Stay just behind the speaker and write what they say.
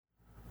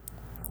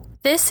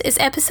This is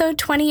episode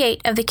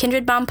 28 of the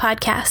Kindred Mom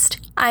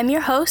Podcast. I'm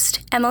your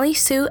host, Emily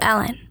Sue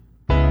Allen.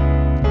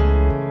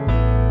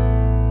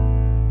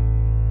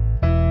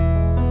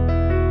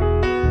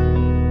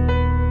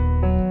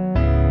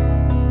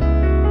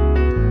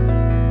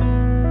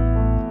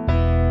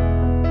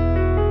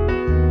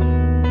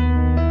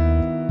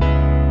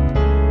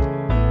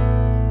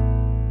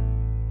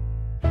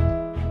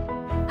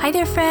 Hi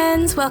there,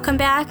 friends. Welcome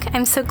back.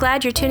 I'm so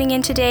glad you're tuning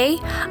in today.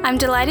 I'm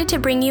delighted to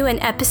bring you an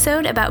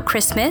episode about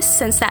Christmas,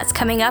 since that's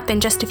coming up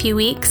in just a few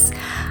weeks.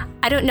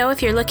 I don't know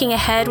if you're looking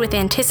ahead with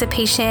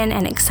anticipation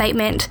and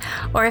excitement,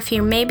 or if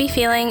you're maybe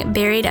feeling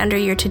buried under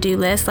your to-do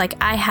list like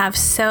I have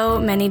so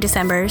many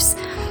Decembers.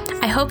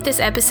 I hope this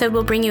episode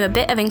will bring you a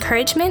bit of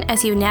encouragement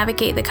as you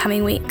navigate the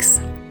coming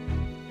weeks.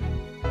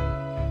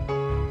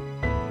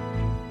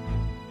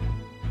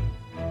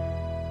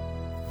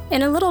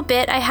 In a little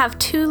bit, I have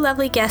two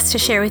lovely guests to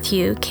share with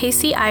you,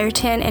 Casey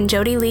Ireton and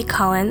Jody Lee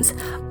Collins,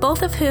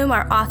 both of whom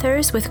are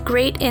authors with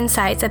great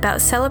insights about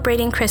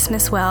celebrating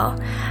Christmas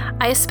well.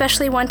 I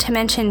especially want to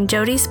mention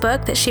Jody's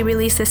book that she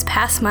released this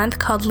past month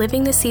called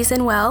Living the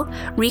Season Well,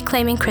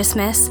 Reclaiming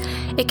Christmas.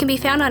 It can be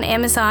found on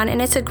Amazon,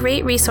 and it's a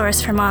great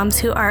resource for moms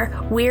who are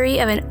weary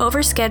of an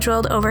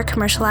overscheduled,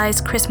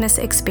 over-commercialized Christmas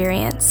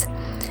experience.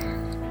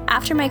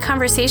 After my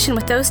conversation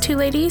with those two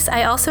ladies,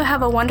 I also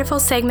have a wonderful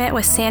segment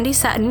with Sandi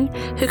Sutton,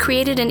 who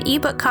created an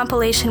ebook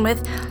compilation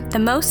with the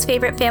most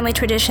favorite family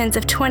traditions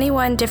of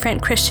 21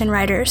 different Christian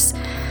writers.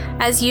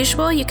 As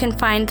usual, you can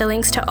find the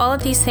links to all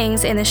of these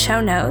things in the show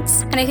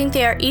notes, and I think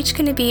they are each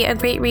going to be a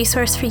great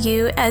resource for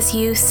you as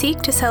you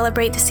seek to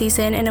celebrate the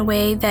season in a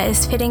way that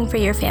is fitting for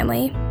your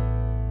family.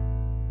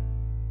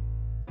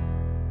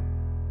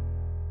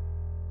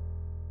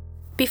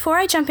 Before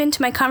I jump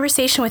into my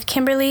conversation with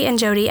Kimberly and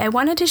Jody, I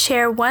wanted to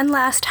share one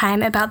last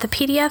time about the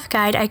PDF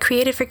guide I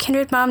created for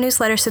Kindred Mom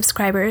newsletter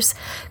subscribers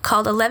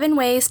called 11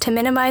 Ways to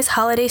Minimize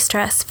Holiday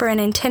Stress for an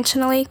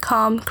Intentionally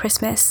Calm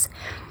Christmas.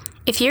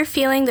 If you're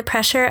feeling the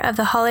pressure of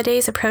the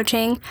holidays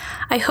approaching,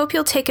 I hope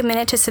you'll take a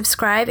minute to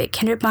subscribe at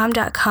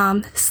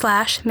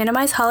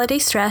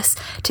kindredmom.com/minimizeholiday-stress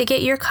to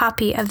get your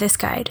copy of this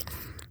guide.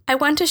 I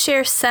want to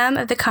share some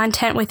of the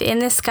content within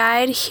this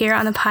guide here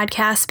on the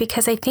podcast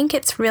because I think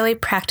it's really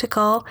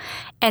practical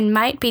and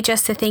might be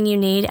just the thing you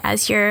need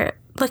as you're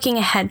looking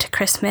ahead to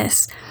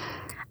Christmas.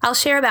 I'll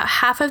share about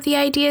half of the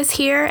ideas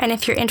here, and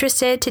if you're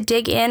interested to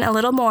dig in a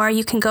little more,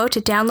 you can go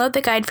to download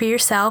the guide for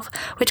yourself,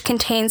 which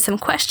contains some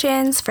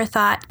questions for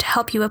thought to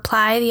help you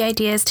apply the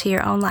ideas to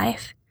your own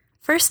life.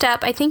 First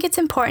up, I think it's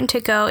important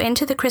to go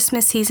into the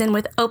Christmas season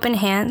with open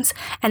hands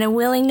and a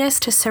willingness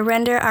to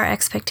surrender our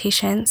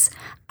expectations.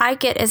 I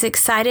get as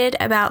excited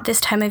about this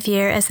time of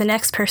year as the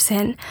next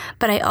person,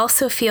 but I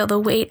also feel the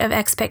weight of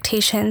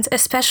expectations,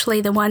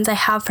 especially the ones I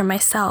have for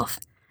myself.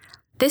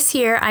 This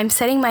year, I'm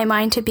setting my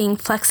mind to being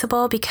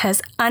flexible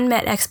because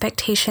unmet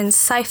expectations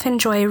siphon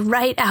joy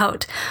right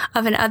out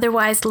of an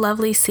otherwise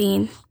lovely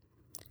scene.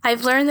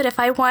 I've learned that if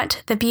I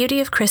want the beauty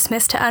of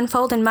Christmas to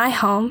unfold in my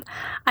home,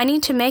 I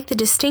need to make the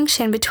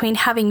distinction between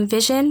having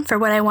vision for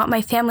what I want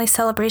my family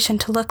celebration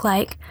to look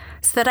like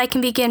so that I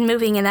can begin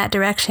moving in that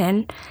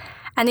direction,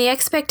 and the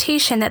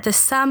expectation that the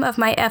sum of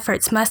my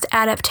efforts must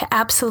add up to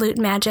absolute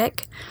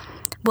magic.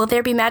 Will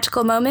there be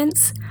magical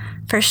moments?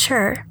 For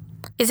sure.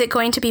 Is it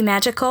going to be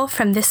magical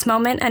from this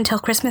moment until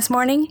Christmas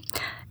morning?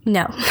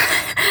 No,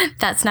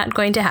 that's not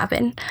going to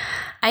happen.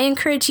 I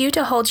encourage you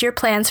to hold your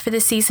plans for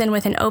the season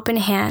with an open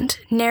hand.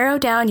 Narrow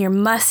down your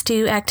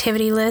must-do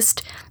activity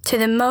list to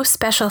the most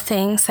special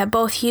things that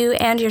both you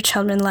and your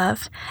children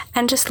love,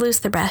 and just lose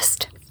the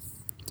rest.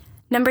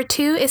 Number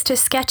 2 is to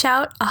sketch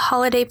out a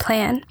holiday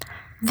plan.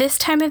 This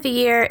time of the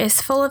year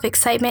is full of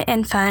excitement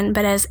and fun,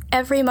 but as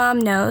every mom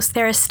knows,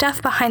 there is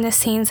stuff behind the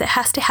scenes that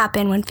has to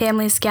happen when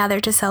families gather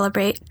to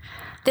celebrate.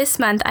 This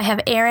month, I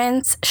have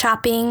errands,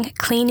 shopping,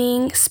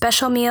 cleaning,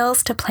 special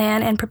meals to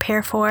plan and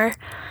prepare for,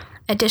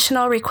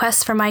 additional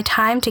requests for my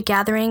time to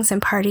gatherings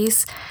and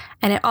parties,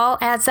 and it all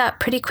adds up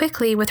pretty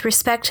quickly with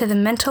respect to the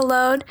mental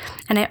load,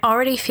 and I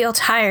already feel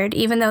tired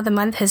even though the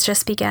month has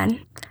just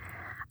begun.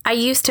 I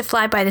used to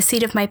fly by the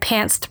seat of my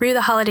pants through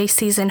the holiday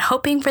season,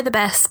 hoping for the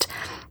best,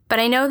 but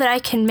I know that I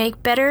can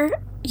make better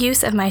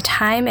use of my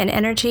time and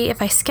energy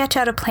if I sketch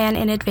out a plan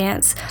in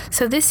advance,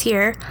 so this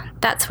year,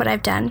 that's what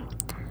I've done.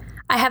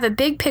 I have a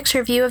big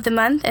picture view of the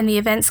month and the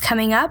events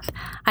coming up.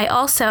 I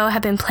also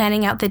have been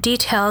planning out the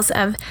details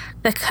of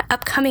the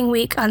upcoming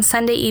week on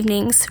Sunday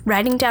evenings,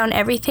 writing down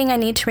everything I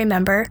need to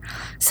remember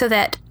so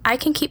that I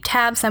can keep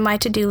tabs on my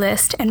to-do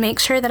list and make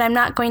sure that I'm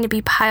not going to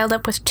be piled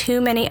up with too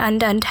many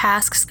undone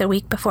tasks the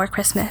week before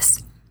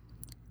Christmas.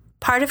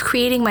 Part of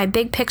creating my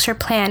big picture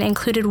plan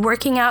included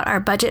working out our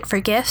budget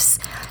for gifts,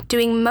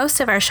 doing most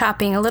of our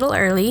shopping a little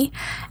early,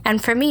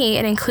 and for me,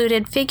 it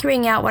included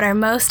figuring out what our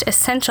most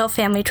essential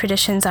family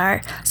traditions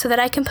are so that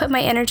I can put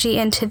my energy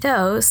into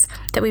those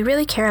that we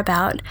really care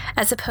about,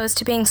 as opposed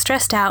to being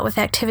stressed out with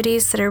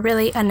activities that are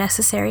really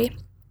unnecessary.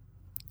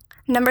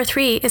 Number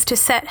 3 is to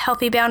set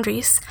healthy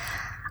boundaries.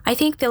 I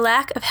think the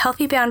lack of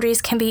healthy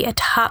boundaries can be a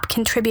top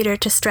contributor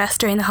to stress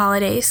during the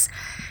holidays.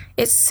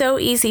 It's so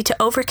easy to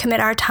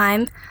overcommit our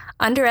time,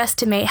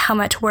 underestimate how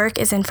much work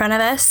is in front of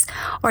us,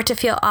 or to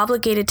feel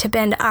obligated to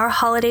bend our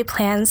holiday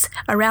plans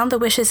around the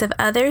wishes of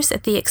others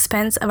at the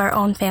expense of our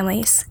own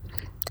families.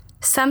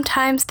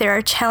 Sometimes there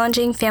are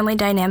challenging family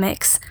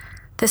dynamics,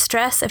 the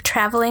stress of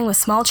traveling with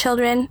small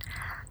children,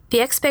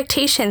 the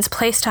expectations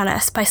placed on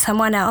us by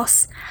someone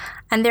else,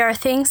 and there are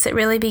things that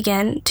really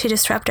begin to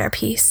disrupt our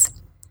peace.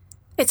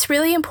 It's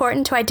really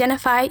important to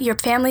identify your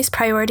family's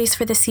priorities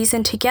for the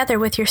season together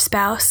with your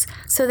spouse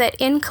so that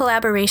in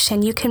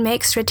collaboration you can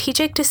make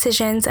strategic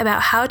decisions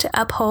about how to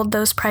uphold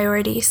those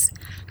priorities.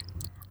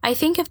 I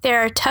think if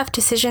there are tough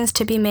decisions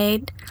to be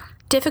made,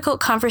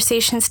 difficult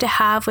conversations to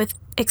have with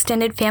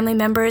extended family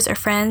members or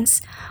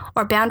friends,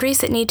 or boundaries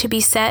that need to be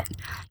set,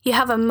 you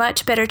have a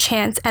much better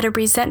chance at a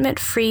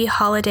resentment-free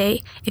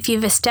holiday if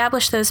you've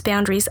established those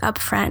boundaries up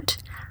front.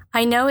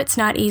 I know it's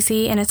not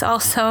easy and it's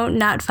also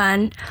not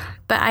fun,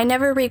 but I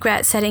never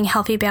regret setting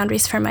healthy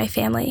boundaries for my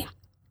family.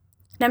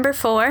 Number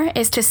 4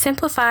 is to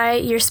simplify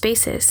your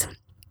spaces.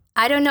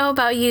 I don't know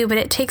about you, but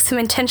it takes some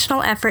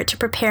intentional effort to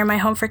prepare my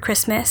home for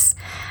Christmas,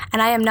 and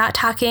I am not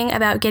talking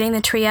about getting the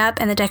tree up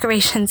and the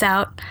decorations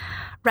out.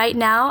 Right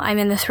now, I'm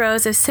in the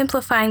throes of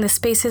simplifying the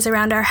spaces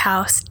around our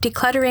house,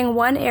 decluttering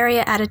one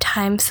area at a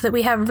time so that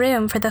we have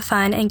room for the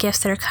fun and gifts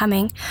that are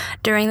coming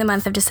during the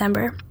month of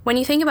December. When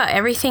you think about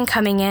everything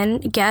coming in,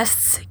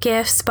 guests,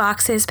 gifts,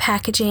 boxes,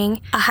 packaging,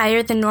 a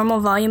higher than normal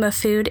volume of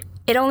food,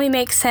 it only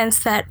makes sense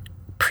that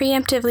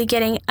preemptively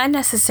getting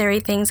unnecessary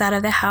things out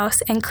of the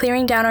house and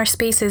clearing down our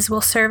spaces will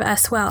serve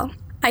us well.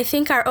 I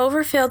think our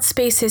overfilled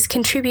spaces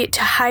contribute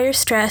to higher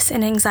stress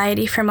and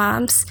anxiety for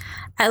moms.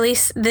 At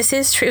least this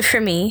is true for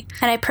me,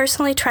 and I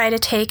personally try to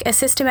take a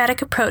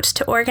systematic approach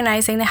to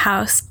organizing the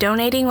house,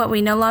 donating what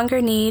we no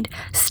longer need,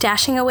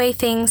 stashing away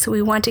things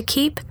we want to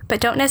keep but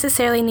don't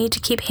necessarily need to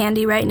keep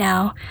handy right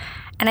now,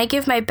 and I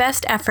give my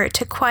best effort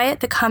to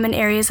quiet the common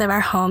areas of our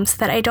home so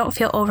that I don't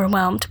feel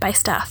overwhelmed by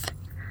stuff.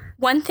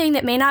 One thing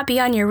that may not be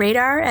on your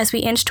radar as we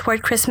inch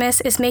toward Christmas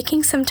is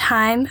making some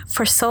time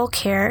for soul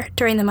care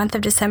during the month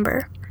of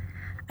December.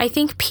 I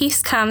think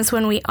peace comes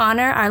when we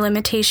honor our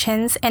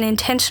limitations and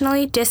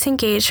intentionally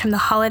disengage from the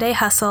holiday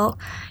hustle,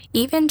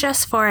 even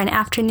just for an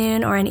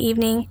afternoon or an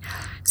evening,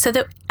 so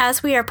that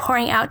as we are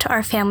pouring out to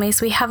our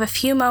families, we have a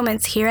few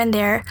moments here and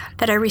there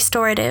that are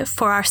restorative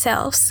for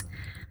ourselves.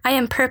 I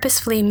am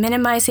purposefully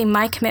minimizing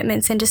my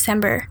commitments in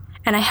December,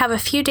 and I have a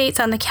few dates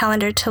on the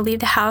calendar to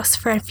leave the house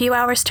for a few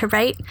hours to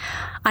write,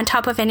 on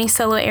top of any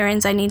solo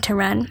errands I need to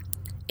run.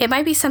 It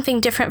might be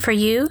something different for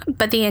you,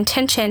 but the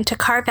intention to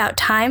carve out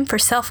time for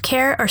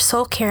self-care or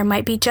soul care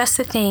might be just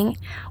the thing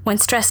when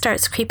stress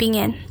starts creeping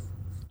in.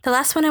 The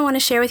last one I want to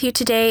share with you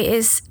today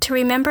is to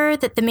remember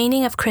that the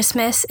meaning of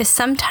Christmas is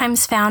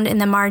sometimes found in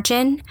the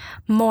margin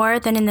more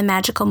than in the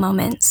magical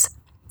moments.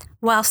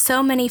 While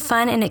so many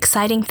fun and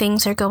exciting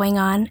things are going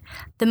on,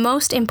 the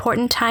most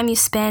important time you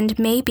spend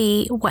may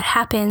be what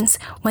happens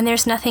when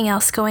there's nothing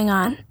else going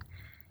on.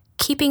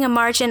 Keeping a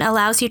margin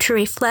allows you to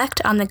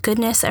reflect on the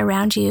goodness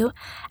around you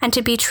and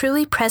to be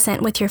truly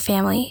present with your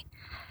family.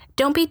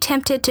 Don't be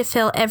tempted to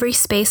fill every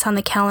space on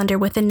the calendar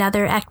with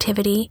another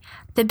activity.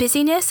 The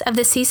busyness of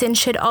the season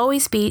should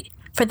always be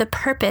for the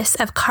purpose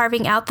of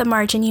carving out the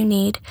margin you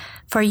need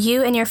for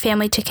you and your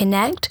family to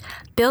connect,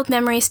 build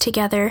memories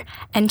together,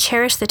 and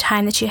cherish the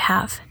time that you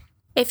have.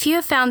 If you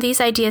have found these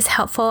ideas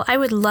helpful, I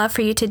would love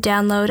for you to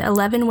download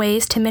 11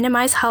 ways to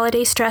minimize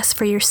holiday stress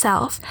for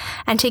yourself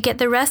and to get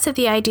the rest of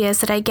the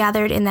ideas that I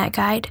gathered in that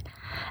guide.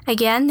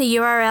 Again, the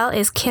URL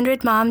is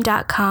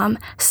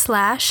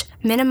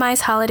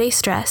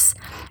kindredmom.com/minimizeholiday-stress,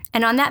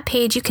 and on that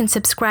page you can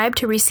subscribe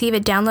to receive a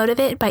download of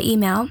it by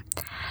email.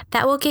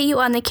 That will get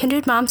you on the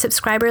Kindred Mom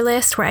subscriber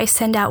list where I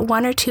send out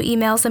 1 or 2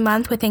 emails a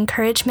month with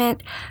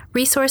encouragement,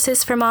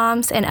 resources for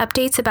moms, and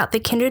updates about the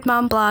Kindred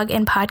Mom blog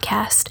and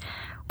podcast.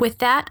 With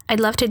that,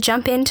 I'd love to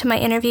jump into my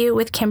interview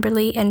with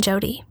Kimberly and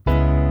Jody.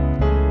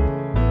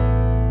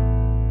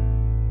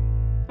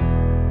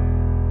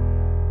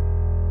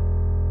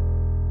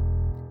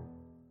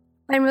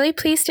 I'm really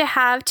pleased to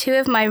have 2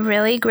 of my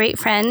really great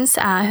friends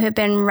who have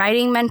been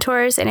writing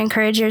mentors and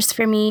encouragers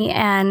for me,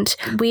 and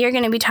we are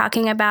going to be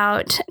talking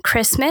about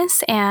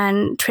Christmas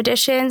and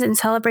traditions and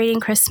celebrating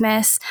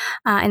Christmas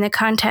in the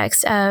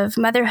context of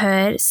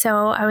motherhood.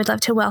 So I would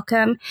love to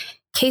welcome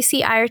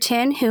Casey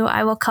Ireton, who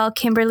I will call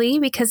Kimberly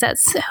because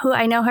that's who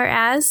I know her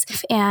as,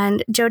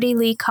 and Jody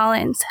Lee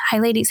Collins. Hi,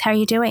 ladies. How are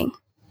you doing?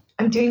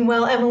 I'm doing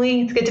well,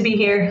 Emily. It's good to be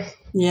here.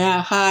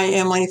 Yeah. Hi,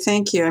 Emily.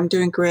 Thank you. I'm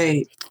doing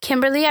great.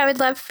 Kimberly, I would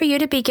love for you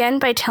to begin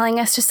by telling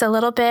us just a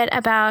little bit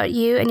about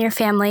you and your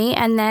family,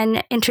 and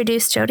then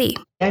introduce Jody.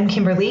 I'm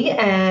Kimberly,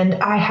 and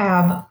I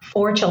have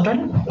 4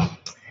 children.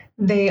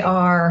 They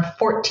are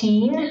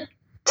 14,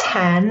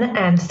 10,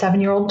 and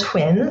 7-year-old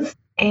twins.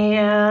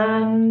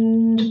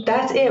 And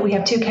that's it. We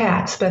have 2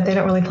 cats, but they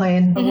don't really play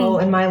a role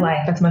in my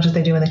life as much as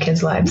they do in the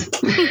kids' lives.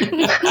 All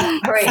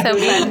right. So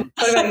what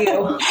about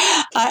you?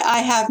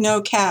 I have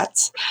no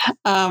cats.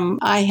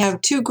 I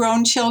have 2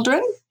 grown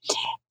children,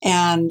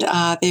 and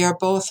they are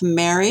both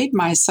married.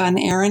 My son,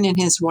 Aaron, and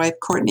his wife,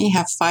 Courtney,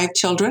 have 5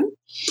 children.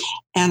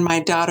 And my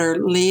daughter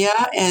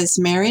Leah is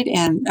married,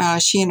 and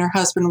she and her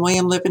husband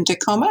William live in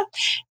Tacoma,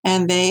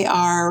 and they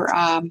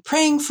are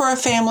praying for a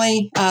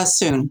family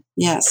soon.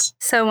 Yes.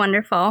 So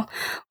wonderful.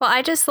 Well,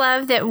 I just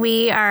love that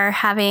we are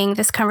having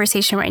this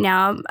conversation right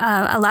now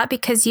a lot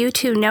because you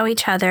two know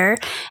each other.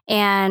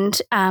 And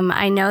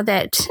I know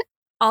that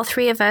all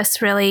three of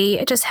us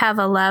really just have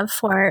a love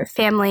for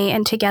family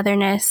and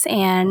togetherness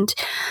and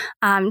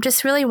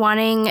just really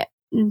wanting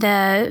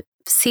the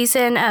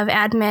season of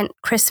Advent,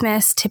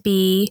 Christmas to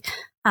be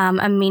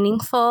a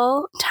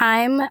meaningful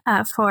time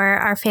for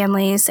our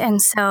families.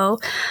 And so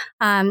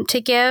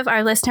to give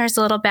our listeners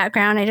a little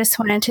background, I just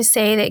wanted to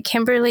say that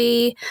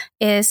Kimberly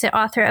is the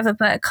author of a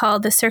book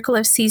called The Circle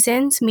of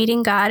Seasons,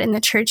 Meeting God in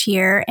the Church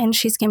Year. And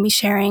she's going to be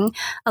sharing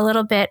a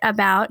little bit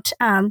about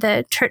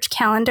the church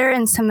calendar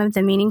and some of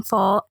the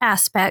meaningful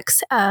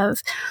aspects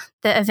of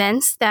the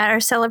events that are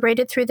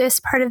celebrated through this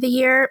part of the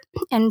year.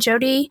 And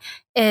Jody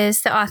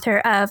is the author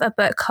of a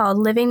book called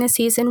Living the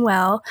Season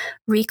Well,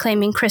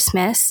 Reclaiming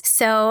Christmas.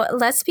 So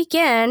let's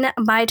begin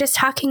by just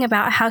talking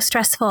about how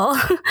stressful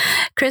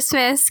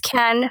Christmas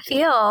can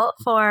feel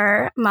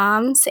for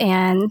moms.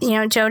 And,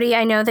 Jody,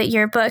 I know that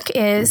your book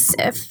is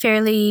a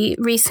fairly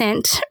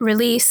recent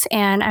release,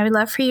 and I would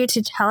love for you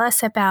to tell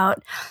us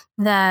about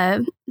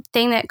the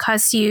thing that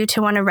caused you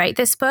to want to write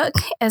this book,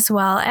 as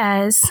well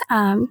as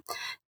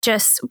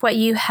just what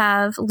you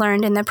have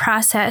learned in the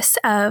process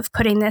of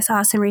putting this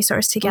awesome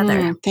resource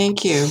together.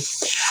 Thank you.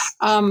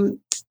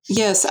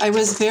 Yes, I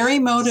was very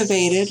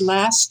motivated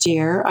last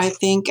year, I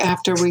think,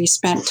 after we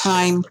spent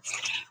time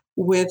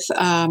with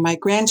my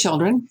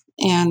grandchildren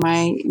and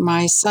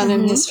my son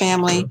and his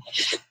family.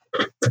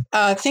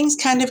 Things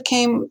kind of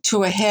came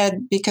to a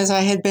head because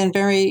I had been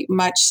very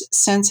much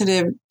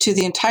sensitive to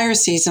the entire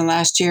season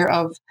last year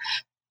of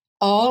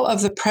all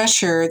of the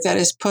pressure that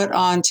is put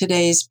on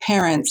today's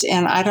parents.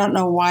 And I don't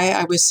know why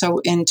I was so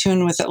in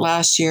tune with it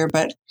last year,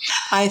 but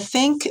I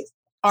think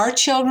our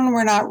children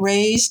were not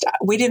raised.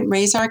 We didn't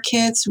raise our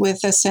kids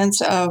with a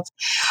sense of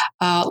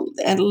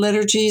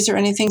liturgies or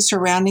anything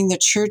surrounding the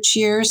church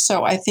year.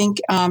 So I think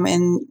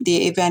in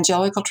the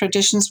evangelical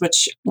traditions,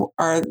 which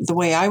are the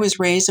way I was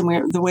raised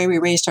and the way we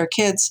raised our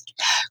kids,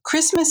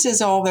 Christmas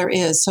is all there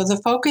is. So the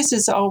focus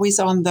is always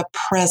on the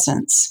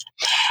presents.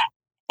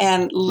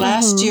 And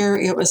last year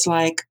it was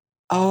like,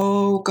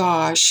 oh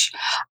gosh,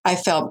 I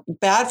felt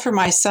bad for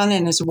my son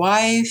and his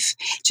wife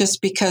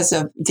just because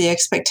of the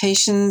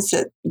expectations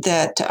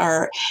that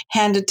are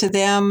handed to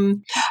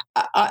them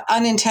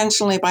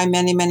unintentionally by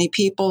many, many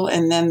people.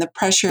 And then the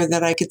pressure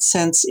that I could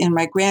sense in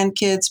my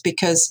grandkids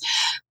because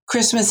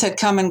Christmas had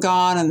come and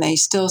gone and they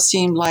still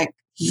seemed like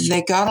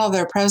they got all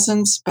their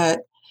presents, but,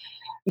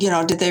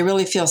 did they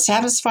really feel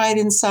satisfied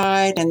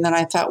inside? And then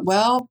I thought,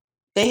 well,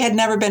 they had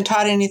never been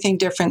taught anything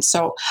different.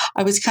 So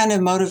I was kind of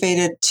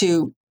motivated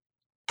to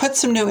put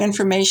some new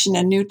information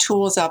and new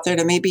tools out there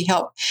to maybe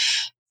help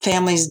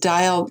families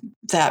dial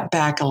that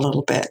back a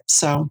little bit.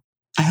 So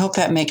I hope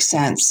that makes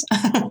sense.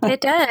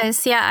 It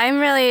does. Yeah, I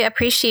really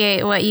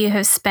appreciate what you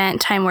have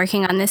spent time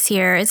working on this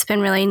year. It's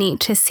been really neat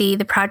to see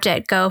the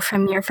project go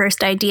from your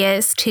first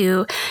ideas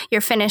to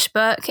your finished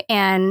book.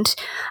 And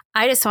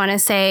I just want to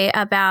say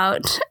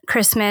about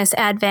Christmas,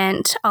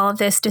 Advent, all of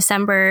this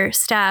December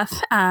stuff.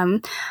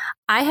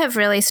 I have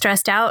really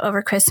stressed out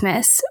over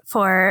Christmas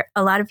for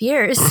a lot of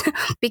years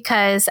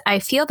because I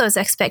feel those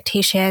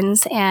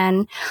expectations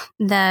and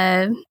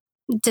the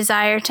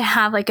desire to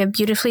have like a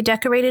beautifully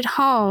decorated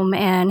home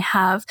and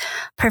have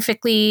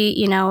perfectly,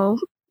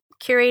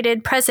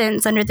 curated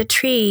presents under the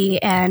tree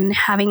and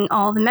having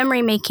all the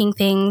memory making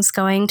things,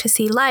 going to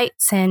see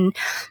lights and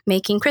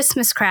making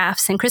Christmas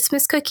crafts and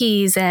Christmas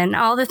cookies and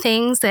all the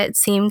things that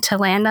seem to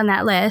land on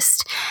that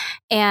list.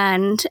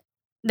 And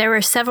there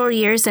were several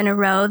years in a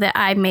row that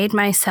I made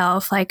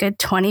myself like a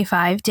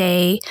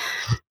 25-day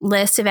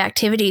list of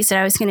activities that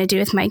I was going to do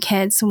with my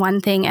kids, one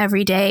thing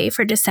every day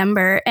for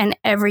December. And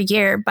every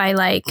year by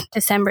like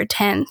December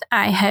 10th,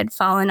 I had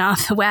fallen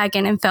off the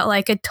wagon and felt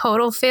like a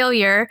total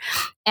failure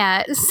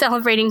at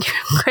celebrating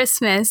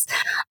Christmas.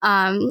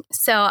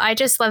 So I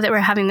just love that we're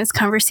having this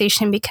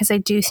conversation because I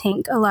do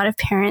think a lot of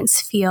parents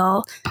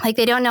feel like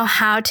they don't know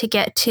how to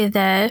get to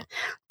the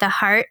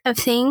heart of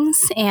things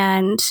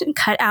and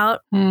cut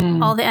out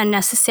all the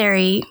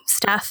unnecessary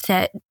stuff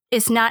that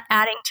is not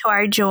adding to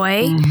our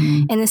joy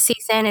in the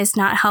season, is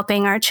not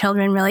helping our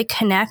children really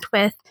connect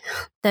with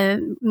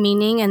the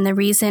meaning and the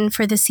reason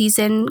for the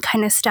season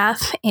kind of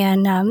stuff.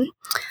 And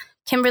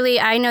Kimberly,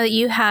 I know that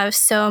you have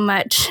so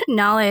much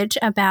knowledge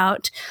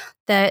about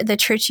the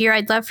church year.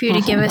 I'd love for you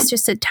to give us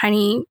just a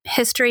tiny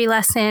history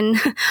lesson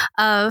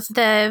of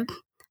the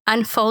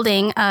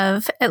unfolding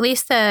of at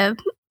least the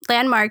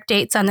landmark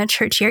dates on the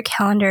church year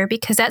calendar,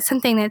 because that's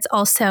something that's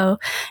also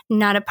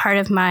not a part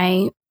of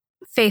my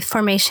faith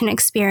formation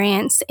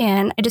experience.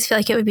 And I just feel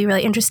like it would be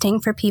really interesting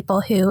for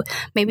people who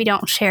maybe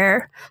don't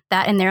share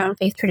that in their own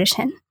faith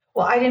tradition.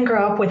 Well, I didn't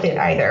grow up with it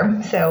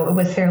either, so it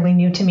was fairly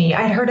new to me.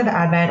 I'd heard of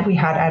Advent. We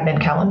had Advent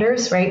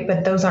calendars, right?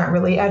 But those aren't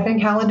really Advent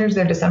calendars.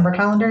 They're December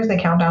calendars. They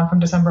count down from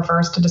December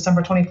 1st to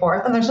December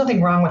 24th, and there's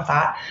nothing wrong with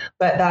that.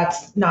 But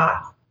that's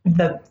not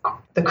the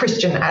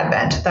Christian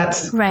Advent.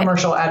 That's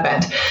commercial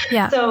Advent.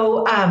 Yeah.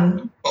 So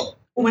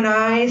when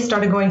I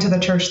started going to the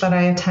church that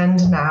I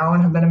attend now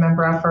and have been a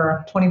member of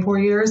for 24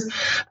 years,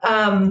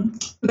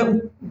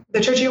 the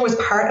church year was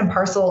part and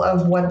parcel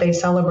of what they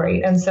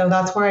celebrate. And so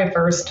that's where I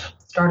first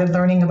started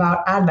learning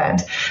about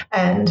Advent,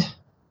 and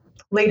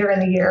later in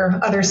the year,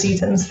 other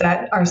seasons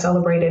that are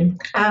celebrated.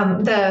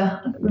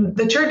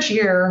 The church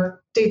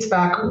year dates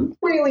back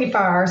really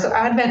far. So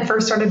Advent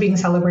first started being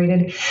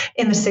celebrated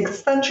in the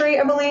 6th century,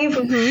 I believe.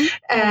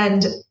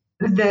 And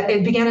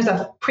it began as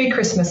a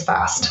pre-Christmas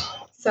fast.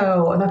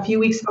 So a few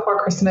weeks before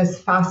Christmas,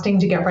 fasting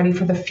to get ready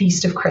for the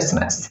feast of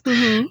Christmas.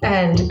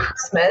 And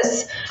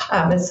Christmas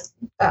is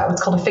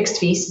what's called a fixed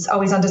feast. It's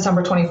always on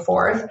December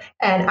 24th.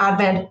 And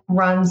Advent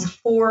runs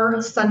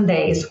 4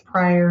 Sundays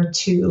prior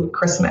to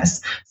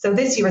Christmas. So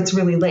this year it's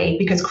really late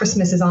because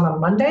Christmas is on a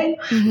Monday.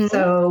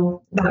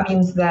 So that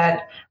means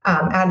that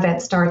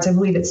Advent starts, I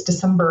believe it's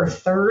December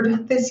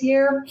 3rd this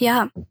year.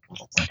 Yeah. And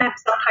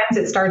sometimes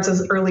it starts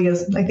as early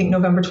as, I think,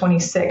 November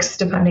 26th,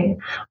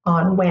 depending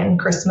on when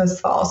Christmas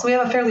falls. So we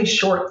have a fairly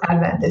short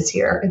Advent this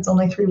year. It's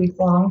only 3 weeks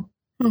long.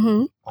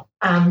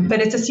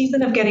 But it's a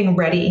season of getting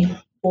ready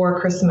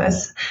for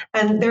Christmas.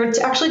 And there are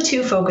actually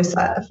 2 foci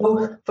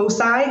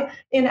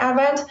in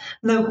Advent.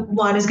 The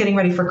one is getting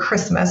ready for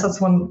Christmas. That's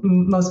one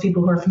most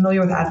people who are familiar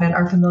with Advent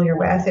are familiar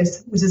with.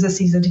 This is a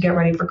season to get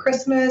ready for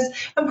Christmas.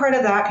 And part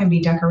of that can be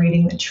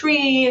decorating the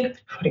tree,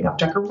 putting up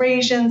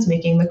decorations,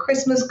 making the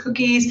Christmas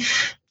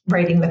cookies,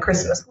 writing the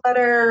Christmas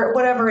letter,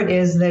 whatever it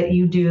is that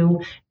you do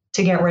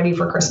to get ready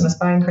for Christmas,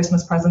 buying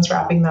Christmas presents,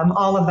 wrapping them,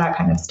 all of that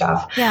kind of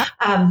stuff. Yeah.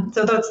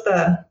 So that's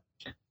the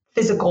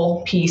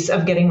physical piece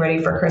of getting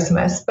ready for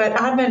Christmas. But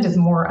Advent is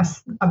more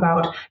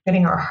about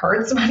getting our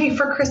hearts ready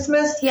for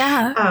Christmas.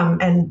 Yeah.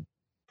 And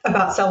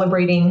about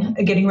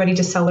getting ready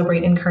to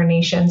celebrate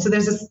incarnation. So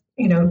there's this,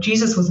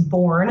 Jesus was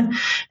born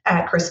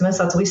at Christmas.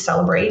 That's what we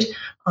celebrate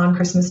on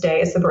Christmas Day,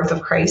 is the birth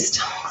of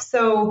Christ.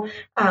 So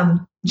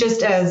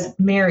just as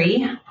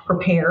Mary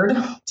prepared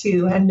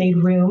and made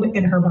room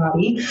in her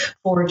body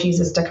for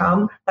Jesus to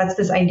come, that's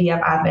this idea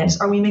of Advent.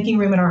 Are we making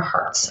room in our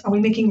hearts? Are we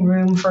making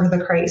room for the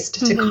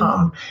Christ to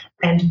come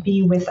and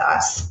be with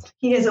us?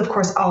 He is, of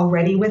course,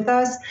 already with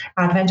us.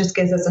 Advent just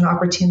gives us an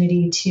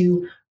opportunity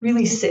to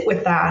really sit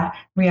with that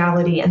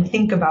reality and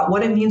think about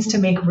what it means to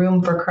make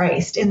room for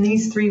Christ. In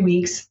these 3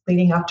 weeks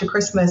leading up to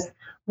Christmas,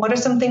 what are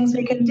some things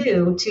we can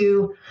do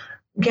to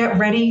get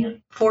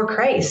ready for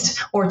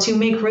Christ or to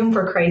make room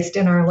for Christ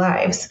in our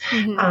lives?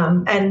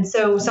 And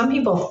so some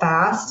people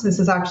fast.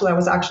 That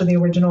was actually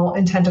the original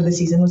intent of the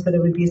season, was that it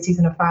would be a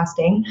season of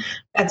fasting.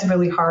 That's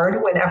really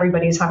hard when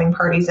everybody's having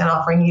parties and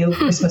offering you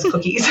Christmas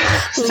cookies.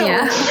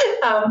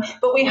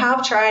 But we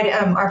have tried,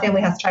 our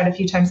family has tried a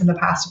few times in the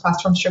past to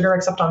fast from sugar,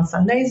 except on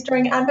Sundays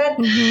during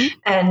Advent.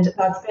 And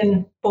that's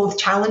been both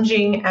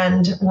challenging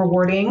and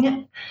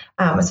rewarding,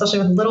 especially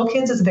with little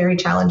kids. It's very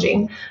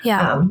challenging.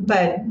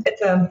 But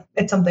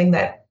it's something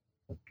that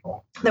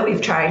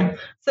we've tried.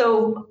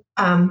 So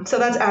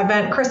that's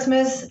Advent.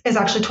 Christmas is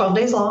actually 12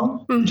 days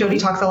long. Jody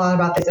talks a lot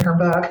about this in her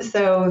book.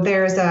 So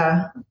there's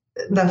the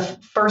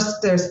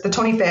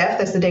 25th.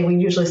 That's the day we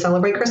usually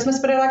celebrate Christmas,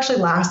 but it actually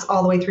lasts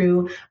all the way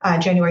through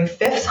January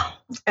 5th.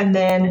 And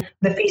then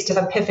the Feast of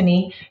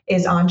Epiphany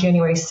is on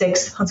January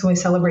 6th. That's when we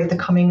celebrate the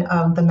coming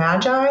of the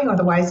Magi, or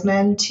the wise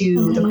men,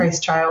 to the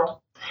Christ child.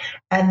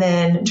 And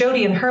then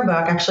Jody in her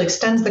book actually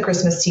extends the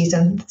Christmas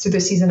season through the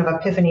season of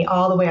Epiphany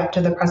all the way up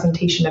to the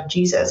presentation of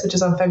Jesus, which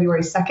is on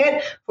February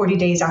 2nd, 40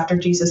 days after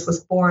Jesus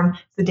was born,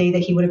 the day that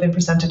he would have been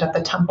presented at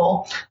the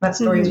temple. That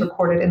story is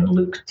recorded in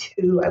Luke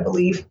 2, I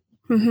believe.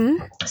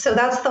 So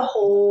that's the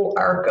whole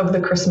arc of the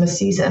Christmas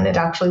season. It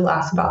actually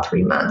lasts about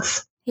 3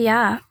 months.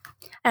 Yeah.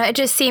 It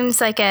just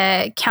seems like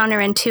a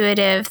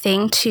counterintuitive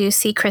thing to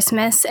see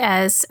Christmas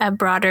as a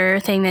broader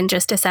thing than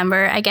just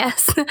December, I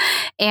guess.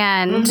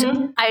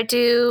 And I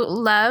do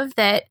love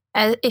that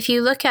if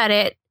you look at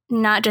it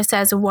not just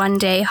as a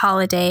one-day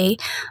holiday,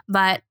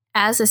 but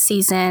as a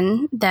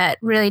season that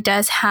really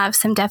does have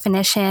some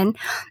definition,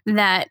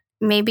 that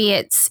maybe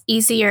it's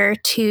easier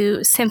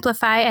to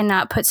simplify and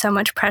not put so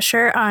much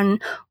pressure on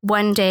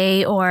one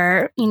day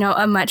or,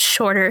 a much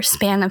shorter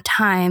span of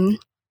time.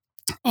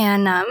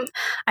 And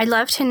I'd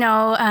love to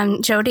know,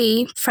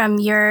 Jody, from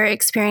your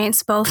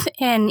experience, both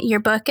in your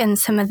book and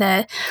some of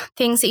the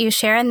things that you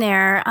share in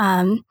there,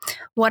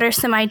 what are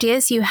some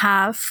ideas you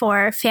have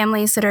for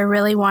families that are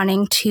really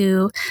wanting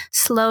to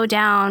slow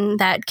down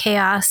that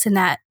chaos and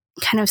that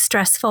kind of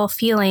stressful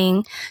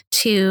feeling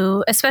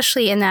to,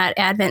 especially in that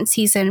Advent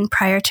season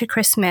prior to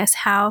Christmas?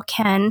 How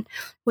can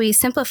we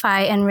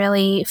simplify and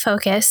really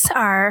focus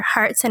our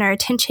hearts and our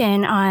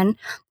attention on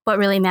what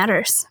really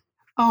matters?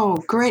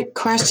 Oh, great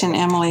question,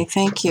 Emily.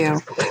 Thank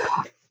you.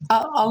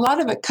 a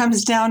lot of it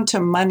comes down to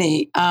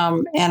money.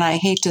 And I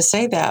hate to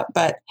say that,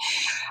 but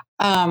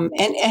and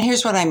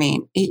here's what I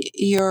mean.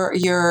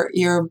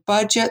 Your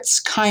budgets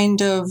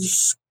kind of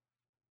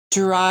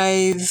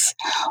drive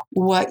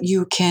what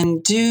you can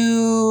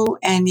do,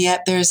 and yet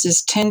there's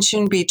this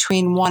tension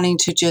between wanting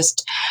to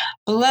just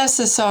bless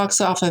the socks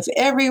off of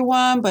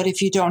everyone, but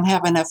if you don't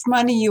have enough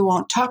money, you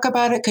won't talk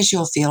about it because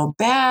you'll feel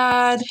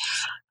bad.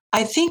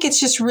 I think it's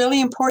just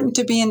really important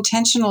to be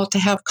intentional, to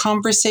have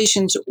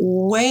conversations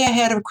way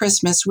ahead of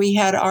Christmas. We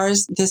had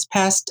ours this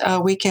past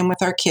weekend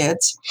with our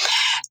kids,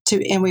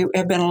 and we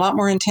have been a lot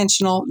more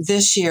intentional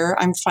this year.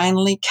 I'm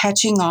finally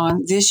catching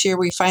on. This year,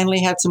 we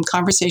finally had some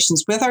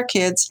conversations with our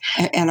kids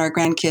and our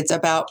grandkids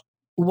about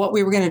what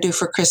we were going to do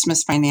for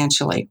Christmas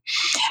financially.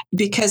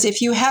 Because if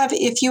you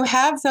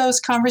have those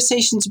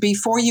conversations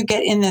before you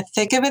get in the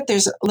thick of it,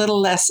 there's a little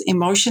less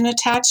emotion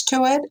attached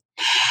to it,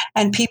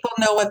 and people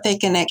know what they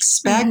can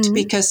expect,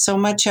 because so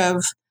much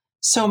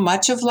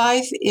of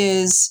life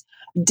is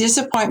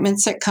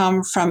disappointments that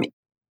come from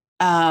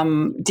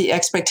the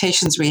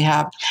expectations we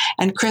have.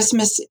 And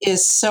Christmas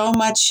is so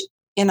much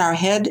in our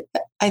head,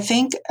 I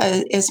think,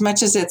 as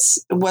much as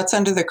it's what's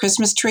under the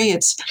Christmas tree.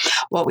 It's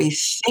what we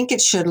think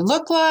it should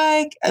look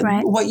like,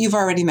 right. What you've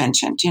already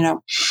mentioned,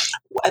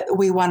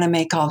 we want to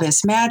make all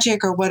this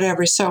magic or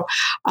whatever. So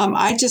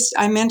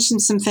I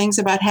mentioned some things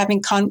about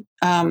having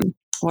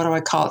what do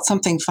I call it?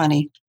 Something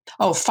funny.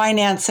 Oh,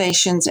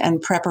 financations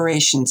and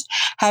preparations.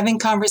 Having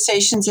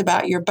conversations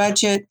about your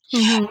budget,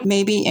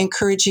 maybe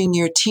encouraging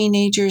your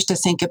teenagers to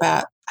think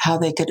about how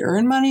they could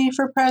earn money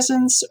for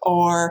presents,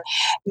 or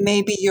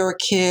maybe your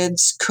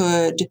kids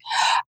could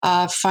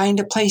find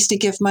a place to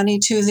give money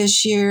to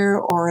this year,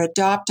 or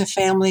adopt a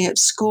family at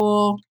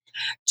school.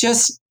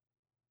 Just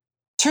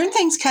turn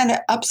things kind of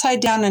upside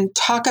down and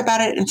talk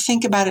about it and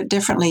think about it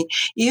differently.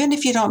 Even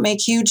if you don't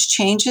make huge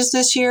changes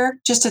this year,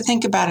 just to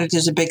think about it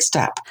is a big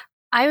step.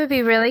 I would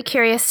be really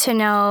curious to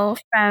know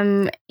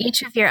from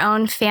each of your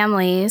own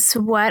families,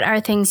 what are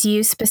things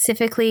you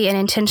specifically and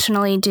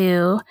intentionally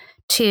do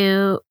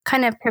to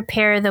kind of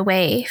prepare the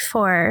way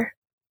for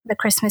the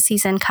Christmas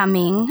season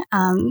coming.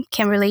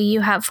 Kimberly,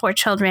 you have 4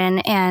 children,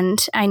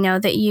 and I know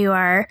that you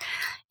are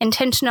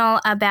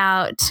intentional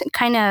about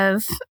kind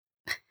of,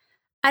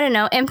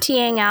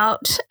 emptying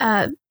out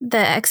the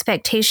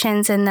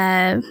expectations and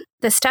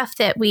the stuff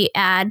that we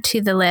add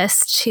to the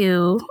list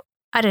to,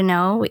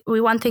 we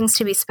want things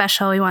to be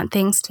special. We want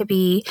things to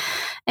be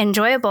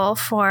enjoyable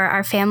for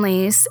our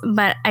families.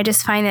 But I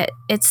just find that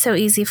it's so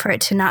easy for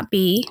it to not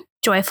be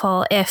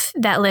joyful if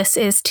that list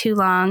is too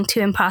long,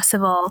 too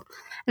impossible.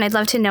 And I'd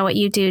love to know what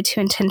you do to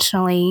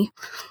intentionally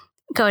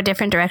go a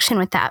different direction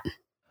with that.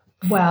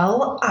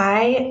 Well,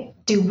 I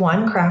do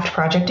one craft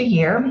project a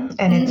year,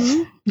 and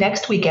it's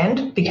next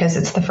weekend, because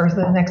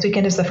the next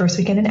weekend is the first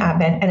weekend in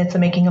Advent, and it's the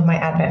making of my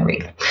Advent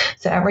wreath.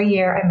 So every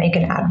year I make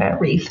an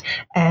Advent wreath,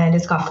 and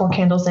it's got 4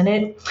 candles in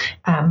it.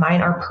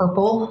 Mine are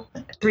purple,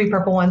 3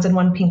 purple ones and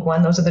 1 pink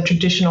one. Those are the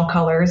traditional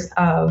colors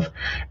of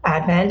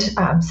Advent.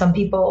 Some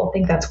people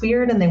think that's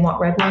weird and they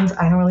want red ones.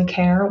 I don't really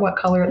care what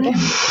color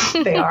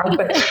they are,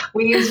 but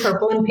we use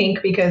purple and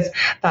pink because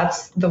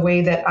that's the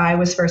way that I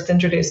was first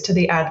introduced to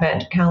the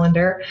Advent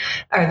calendar,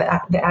 or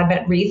the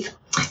Advent wreath.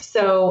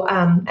 So,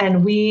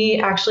 and we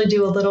actually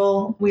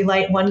we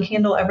light 1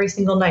 candle every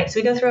single night. So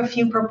we go through a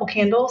few purple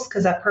candles,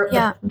 because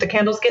the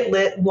candles get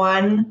lit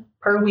 1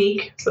 per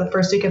week. So the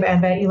first week of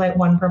Advent, you light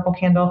 1 purple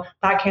candle.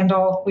 That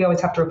candle we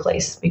always have to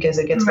replace because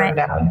it gets burned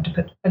out. You have to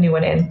put a new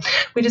one in.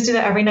 We just do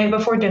that every night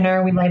before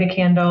dinner. We light a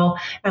candle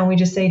and we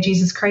just say,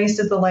 Jesus Christ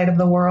is the light of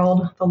the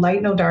world. The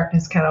light no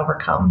darkness can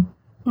overcome.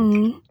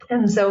 Mm-hmm.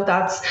 And so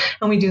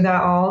we do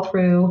that all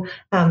through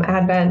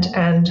Advent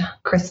and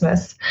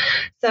Christmas.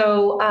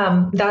 So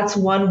that's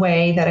one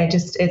way that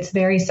it's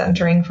very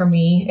centering for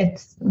me.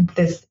 It's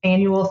this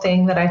annual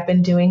thing that I've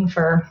been doing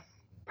for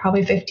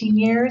probably 15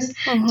 years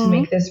to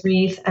make this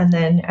wreath, and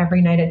then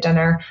every night at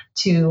dinner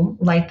to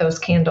light those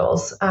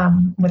candles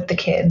with the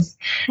kids.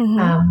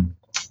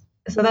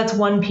 So that's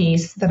one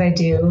piece that I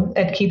do.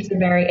 It keeps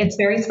it's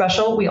very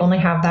special. We only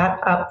have that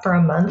up for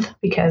a month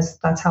because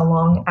that's how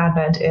long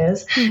Advent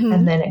is.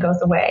 And then it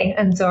goes away.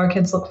 And so our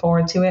kids look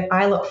forward to it.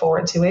 I look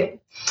forward to it.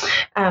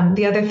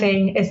 The other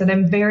thing is that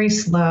I'm very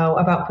slow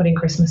about putting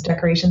Christmas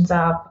decorations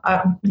up.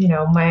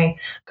 My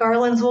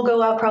garlands will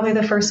go up probably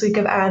the first week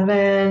of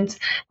Advent,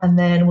 and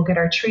then we'll get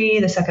our tree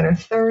the second or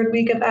third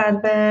week of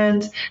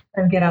Advent,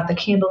 and get out the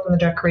candles and the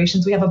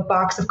decorations. We have a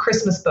box of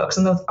Christmas books,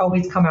 and those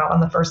always come out on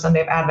the first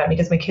Sunday of Advent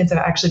because my kids have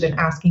actually been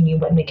asking me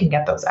when we can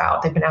get those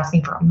out. They've been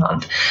asking for a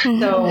month.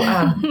 So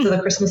the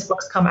Christmas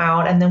books come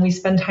out, and then we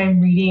spend time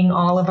reading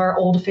all of our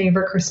old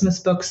favorite Christmas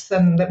books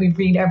that we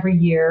read every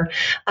year.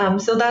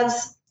 So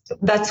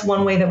that's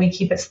one way that we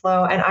keep it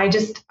slow. And I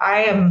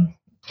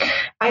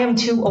am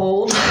too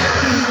old,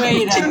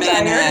 Wait a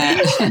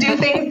minute, to do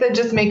things that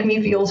just make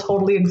me feel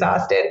totally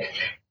exhausted.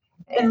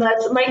 And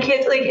that's my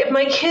kids. Like if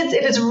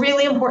it's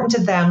really important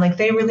to them, like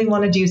they really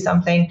want to do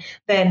something,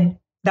 then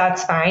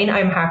that's fine.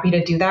 I'm happy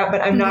to do that,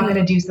 but I'm not going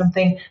to do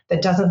something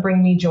that doesn't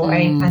bring me joy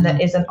and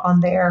that isn't on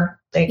there.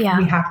 Like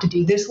we have to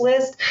do this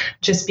list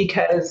just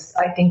because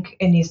I think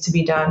it needs to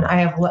be done.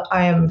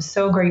 I am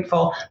so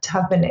grateful to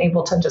have been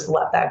able to just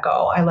let that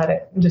go.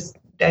 I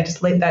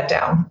just laid that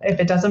down. If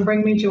it doesn't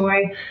bring me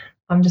joy,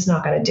 I'm just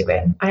not going to do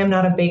it. I am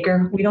not a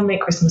baker. We don't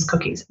make Christmas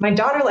cookies. My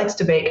daughter likes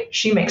to bake.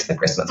 She makes the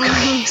Christmas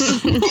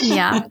cookies.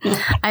 Yeah.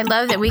 I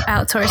love that we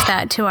outsource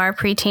that to our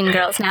preteen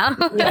girls now.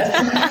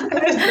 Yes.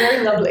 It's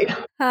very lovely.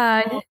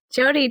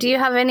 Jody, do you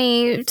have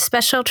any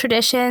special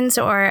traditions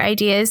or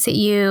ideas that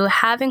you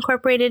have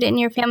incorporated in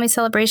your family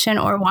celebration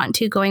or want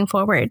to going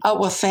forward? Oh,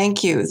 well,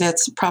 thank you.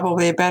 That's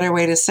probably a better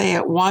way to say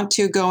it. Want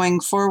to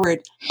going forward.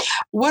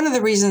 One of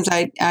the reasons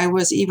I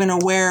was even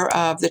aware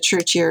of the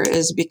church year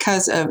is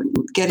because of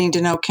getting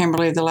to know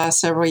Kimberly the last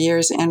several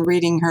years and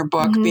reading her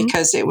book,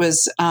 because it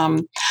was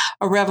a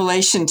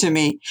revelation to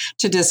me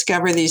to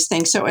discover these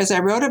things. So as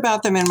I wrote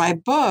about them in my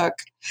book,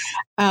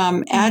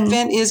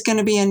 Advent is going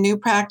to be a new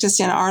practice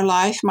in our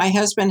life. My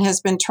husband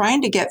has been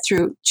trying to get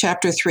through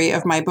chapter 3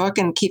 of my book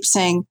and keeps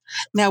saying,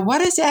 now,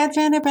 what is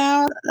Advent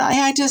about?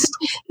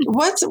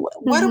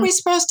 What are we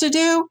supposed to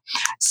do?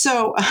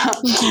 So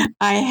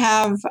I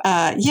have,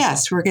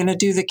 yes, we're going to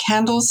do the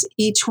candles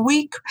each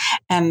week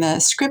and the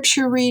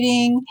scripture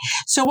reading.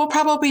 So we'll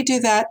probably do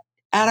that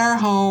at our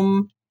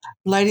home,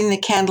 lighting the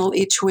candle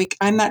each week.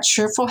 I'm not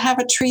sure if we'll have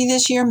a tree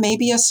this year,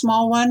 maybe a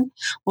small one.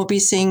 We'll be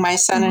seeing my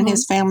son and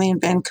his family in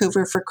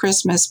Vancouver for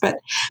Christmas. But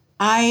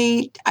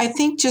I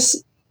think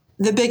just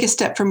the biggest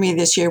step for me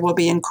this year will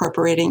be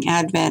incorporating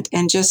Advent.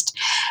 And just,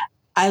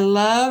 I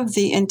love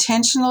the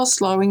intentional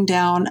slowing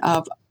down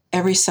of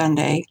every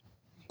Sunday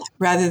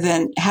rather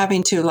than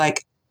having to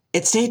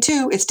it's day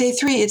 2, it's day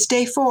 3, it's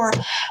day 4.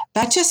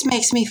 That just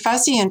makes me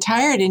fussy and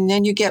tired. And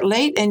then you get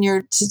late and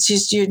you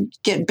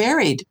get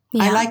buried.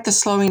 Yeah. I like the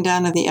slowing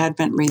down of the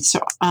Advent read. So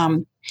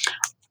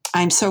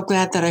I'm so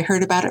glad that I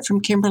heard about it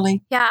from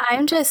Kimberly. Yeah,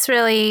 I'm just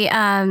really,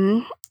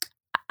 I'm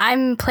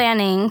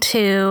planning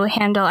to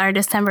handle our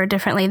December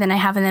differently than I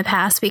have in the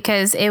past,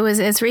 because it was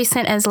as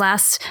recent as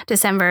last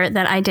December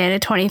that I did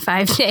a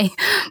 25-day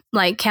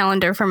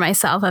calendar for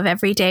myself of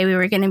every day we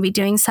were going to be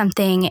doing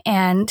something.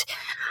 And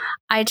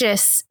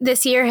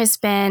this year has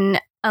been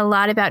a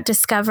lot about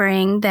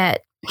discovering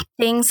that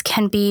things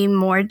can be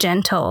more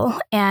gentle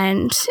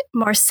and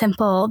more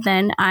simple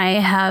than I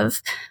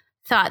have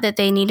thought that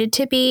they needed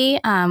to be.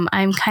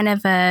 I'm kind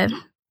of a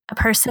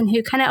person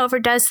who kind of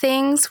overdoes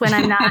things when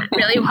I'm not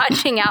really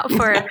watching out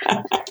for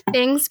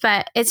things,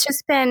 but it's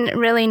just been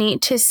really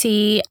neat to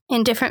see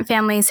in different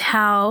families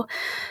how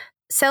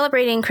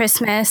celebrating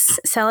Christmas,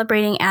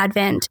 celebrating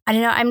Advent, I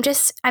don't know,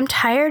 I'm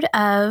tired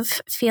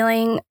of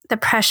feeling the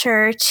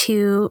pressure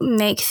to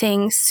make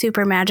things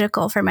super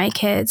magical for my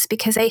kids,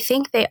 because I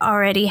think they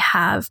already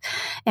have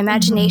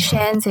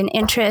imaginations and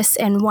interests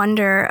and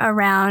wonder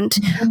around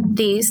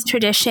these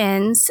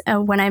traditions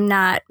when I'm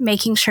not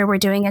making sure we're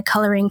doing a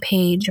coloring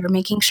page or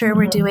making sure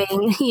we're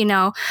doing,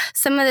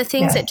 some of the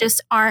things that just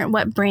aren't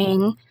what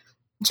bring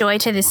joy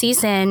to the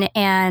season.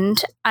 And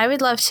I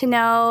would love to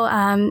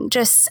know,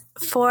 just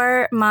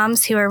for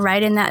moms who are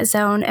right in that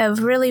zone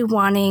of really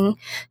wanting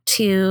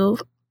to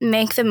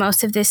make the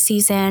most of this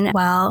season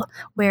while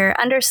we're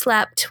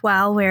underslept,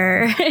 while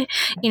we're,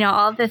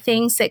 all the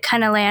things that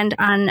kind of land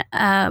on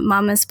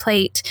mama's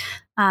plate,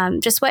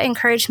 just what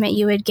encouragement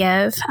you would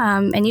give.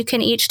 And you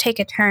can each take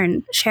a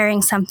turn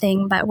sharing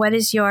something, but what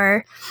is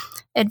your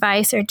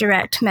advice or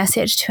direct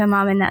message to a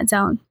mom in that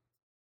zone?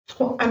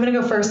 Well, I'm going to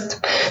go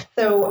first.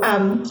 So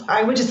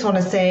I would just want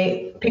to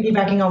say,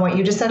 piggybacking on what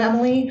you just said,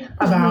 Emily,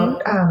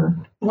 about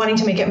wanting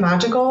to make it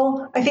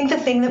magical. I think the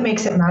thing that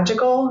makes it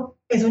magical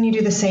is when you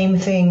do the same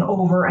thing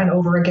over and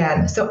over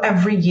again. So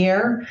every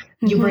year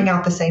you bring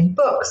out the same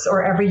books,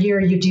 or every year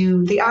you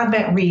do the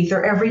Advent wreath,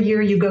 or every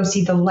year you go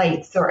see the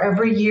lights, or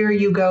every year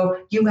you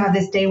have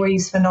this day where you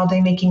spend all day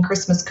making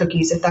Christmas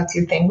cookies, if that's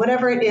your thing,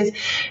 whatever it is,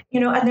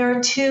 and there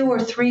are 2 or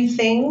 3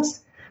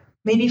 things,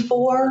 maybe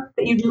 4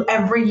 that you do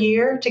every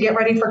year to get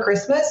ready for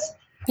Christmas.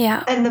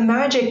 Yeah. And the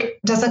magic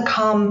doesn't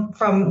come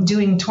from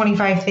doing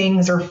 25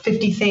 things or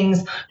 50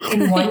 things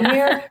in one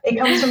year. It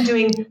comes from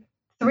doing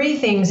 3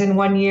 things in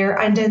one year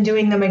and then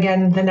doing them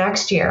again the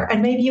next year.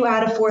 And maybe you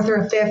add a 4th or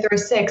a 5th or a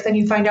 6th, and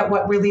you find out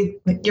what really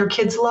your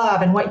kids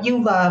love and what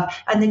you love.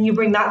 And then you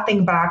bring that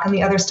thing back, and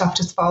the other stuff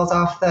just falls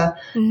off it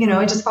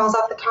just falls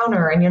off the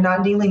counter, and you're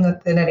not dealing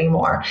with it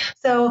anymore.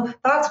 So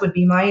that's would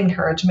be my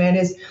encouragement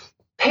is,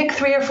 pick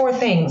 3 or 4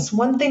 things,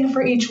 one thing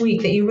for each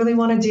week that you really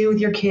want to do with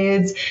your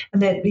kids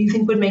and that you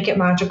think would make it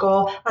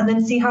magical, and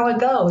then see how it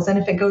goes. And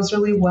if it goes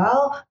really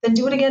well, then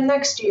do it again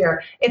next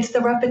year. It's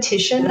the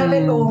repetition of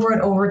it over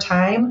and over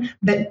time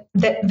that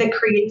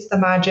creates the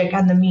magic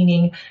and the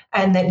meaning,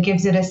 and that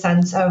gives it a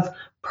sense of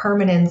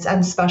permanence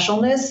and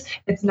specialness.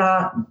 It's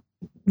not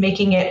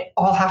making it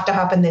all have to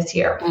happen this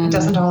year. It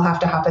doesn't all have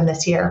to happen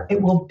this year.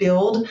 It will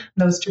build,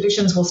 those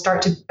traditions will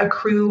start to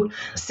accrue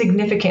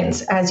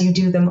significance as you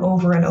do them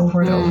over and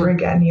over and over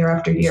again, year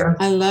after year.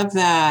 I love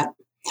that.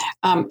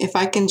 If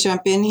I can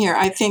jump in here,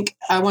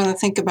 I want to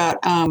think about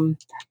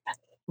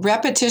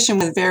repetition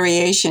with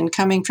variation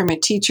coming from a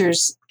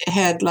teacher's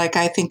head, like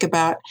I think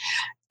about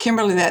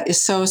Kimberly, that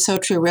is so, so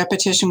true.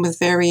 Repetition with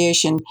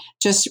variation,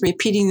 just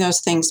repeating those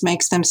things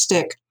makes them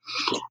stick.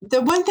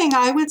 The one thing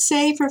I would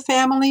say for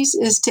families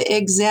is to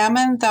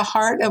examine the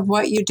heart of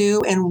what you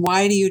do and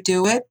why do you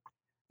do it?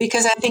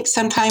 Because I think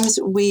sometimes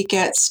we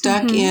get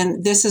stuck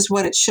in this is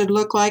what it should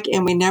look like,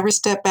 and we never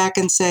step back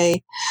and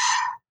say,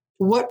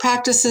 what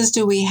practices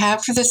do we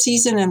have for the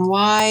season and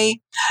why?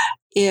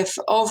 If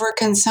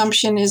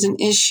overconsumption is an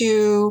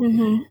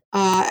issue,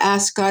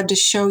 ask God to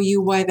show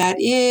you why that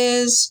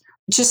is.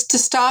 Just to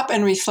stop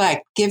and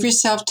reflect. Give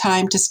yourself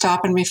time to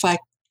stop and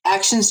reflect.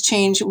 Actions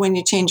change when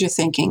you change your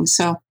thinking.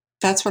 So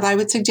that's what I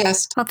would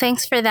suggest. Well,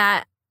 thanks for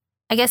that.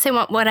 I guess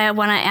what I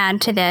want to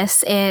add to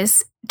this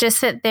is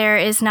just that there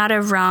is not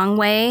a wrong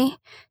way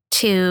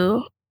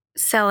to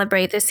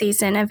celebrate the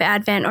season of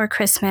Advent or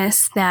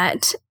Christmas,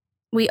 that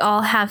we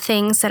all have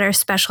things that are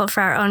special for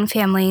our own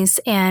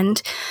families.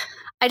 And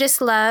I just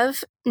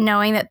love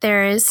knowing that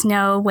there is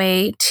no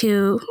way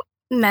to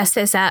mess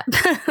this up.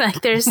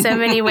 Like, there's so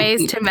many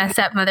ways to mess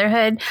up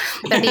motherhood,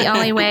 but the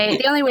only way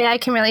I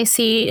can really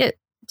see it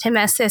to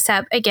mess this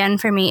up again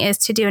for me is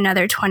to do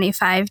another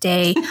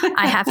 25-day.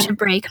 I have to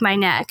break my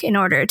neck in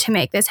order to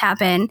make this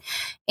happen.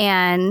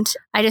 And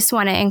I just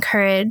want to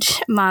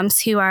encourage moms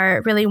who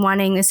are really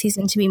wanting the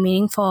season to be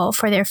meaningful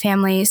for their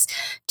families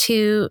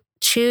to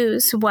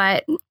choose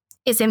what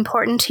is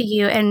important to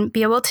you and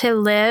be able to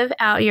live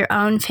out your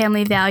own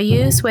family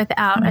values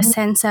without a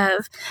sense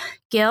of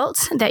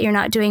guilt that you're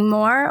not doing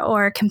more,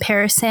 or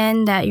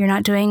comparison that you're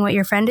not doing what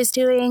your friend is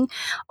doing,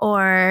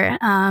 or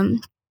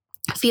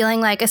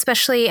feeling like,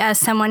 especially as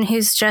someone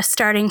who's just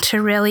starting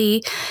to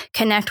really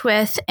connect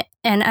with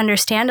and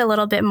understand a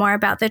little bit more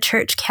about the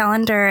church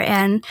calendar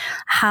and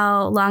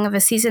how long of a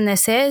season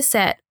this is,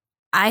 that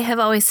I have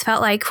always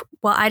felt like,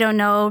 well, I don't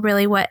know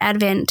really what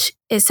Advent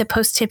is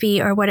supposed to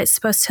be or what it's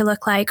supposed to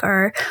look like,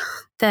 or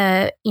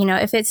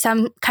if it's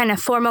some kind of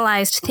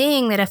formalized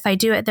thing that if I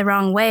do it the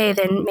wrong way,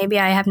 then maybe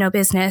I have no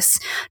business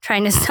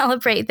trying to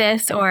celebrate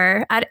this.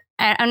 Or I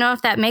don't know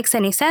if that makes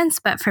any sense,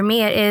 but for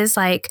me, it is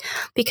like,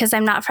 because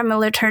I'm not from a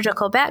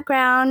liturgical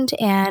background,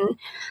 and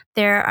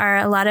there are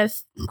a lot of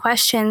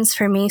questions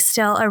for me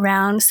still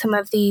around some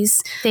of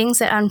these things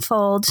that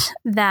unfold,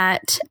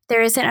 that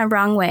there isn't a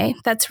wrong way.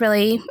 That's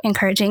really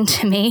encouraging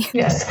to me.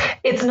 Yes.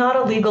 It's not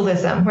a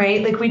legalism,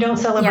 right? Like, we don't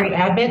celebrate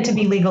Advent to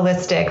be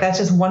legalistic. That's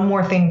just one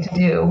more thing to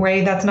do,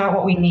 right? That's not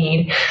what we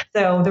need.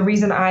 So the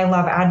reason I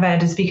love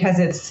Advent is because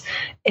it's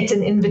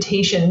an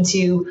invitation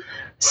to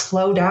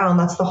slow down.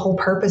 That's the whole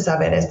purpose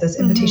of it, is this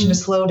invitation to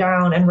slow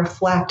down and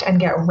reflect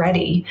and get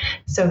ready,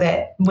 so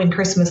that when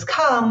Christmas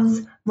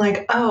comes,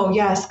 like, oh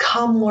yes,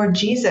 come Lord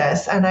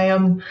Jesus. And I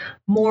am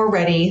more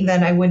ready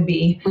than I would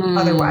be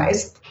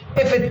otherwise.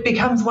 If it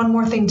becomes one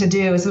more thing to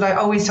do, is what I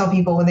always tell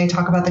people when they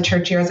talk about the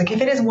church year. It's like, if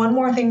it is one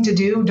more thing to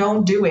do,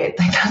 don't do it.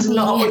 Like, that's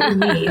not what you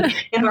need.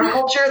 In our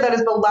culture, that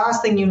is the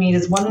last thing you need,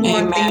 is one more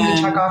thing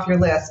to check off your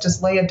list.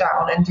 Just lay it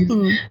down and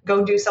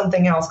go do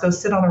something else. Go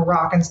sit on a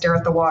rock and stare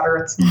at the water.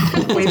 It's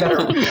way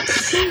better.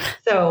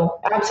 So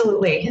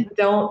absolutely,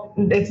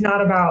 it's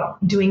not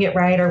about doing it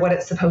right or what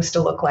it's supposed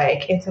to look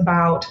like. It's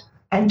about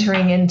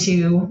entering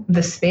into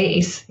the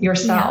space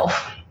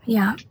yourself.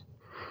 Yeah.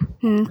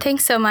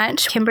 Thanks so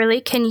much.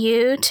 Kimberly, can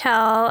you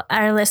tell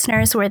our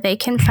listeners where they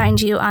can find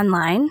you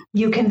online?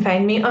 You can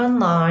find me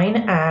online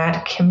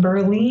at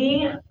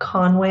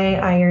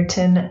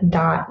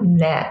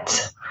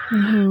KimberlyConwayIreton.net.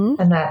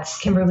 And that's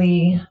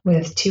Kimberly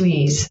with 2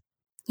 E's.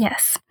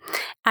 Yes.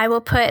 I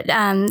will put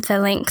the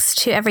links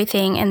to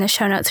everything in the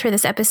show notes for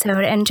this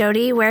episode. And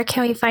Jody, where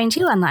can we find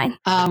you online?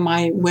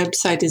 My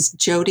website is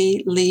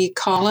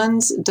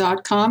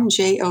jodyleecollins.com,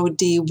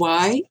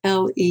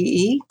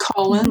 JODYLEE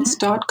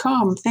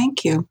Collins.com.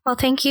 Thank you. Well,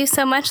 thank you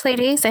so much,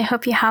 ladies. I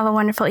hope you have a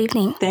wonderful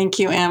evening. Thank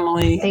you,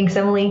 Emily. Thanks,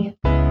 Emily.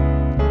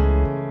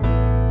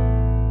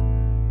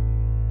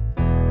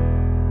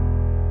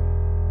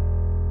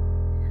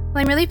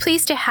 Well, I'm really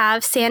pleased to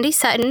have Sandi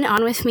Sutton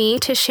on with me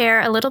to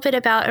share a little bit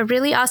about a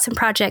really awesome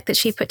project that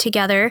she put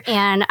together.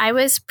 And I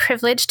was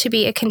privileged to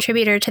be a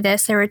contributor to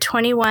this. There were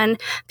 21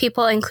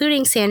 people,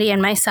 including Sandi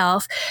and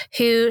myself,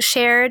 who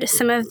shared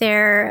some of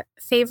their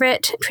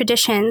favorite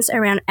traditions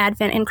around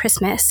Advent and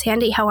Christmas.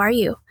 Sandi, how are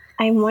you?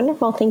 I'm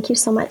wonderful. Thank you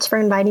so much for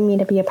inviting me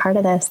to be a part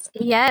of this.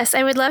 Yes,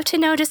 I would love to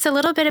know just a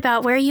little bit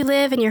about where you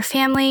live and your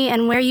family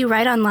and where you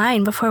write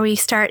online before we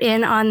start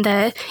in on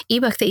the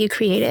ebook that you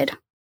created.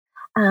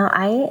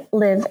 I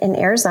live in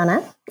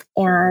Arizona,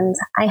 and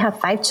I have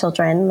 5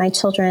 children. My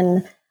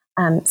children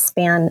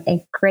span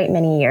a great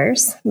many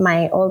years.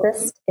 My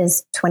oldest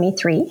is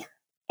 23,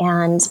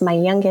 and my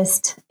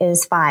youngest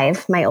is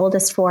 5. My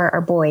oldest 4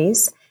 are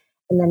boys,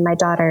 and then my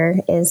daughter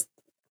is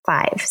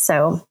 5.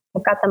 So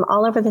I've got them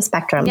all over the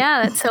spectrum.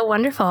 Yeah, that's so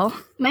wonderful.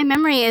 My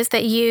memory is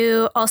that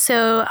you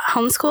also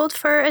homeschooled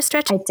for a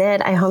stretch. I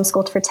did. I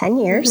homeschooled for 10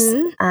 years.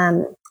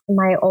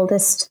 My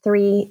oldest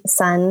 3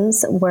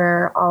 sons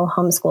were all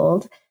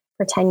homeschooled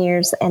for 10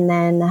 years. And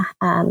then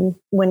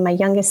when my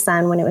youngest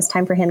son, when it was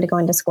time for him to go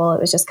into school, it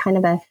was just kind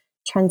of a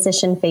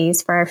transition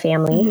phase for our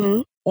family.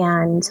 Mm-hmm.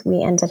 And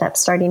we ended up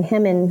starting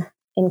him in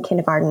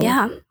kindergarten.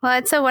 Yeah. Well,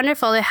 it's so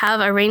wonderful to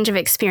have a range of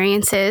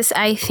experiences.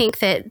 I think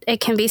that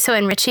it can be so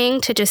enriching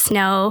to just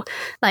know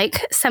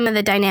like some of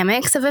the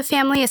dynamics of a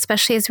family,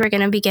 especially as we're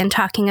going to begin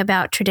talking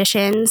about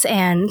traditions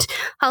and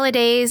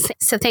holidays.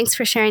 So thanks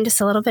for sharing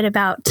just a little bit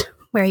about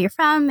where you're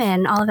from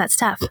and all of that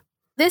stuff.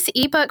 This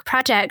ebook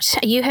project,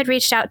 you had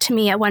reached out to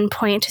me at one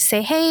point to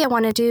say, hey, I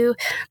want to do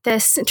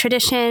this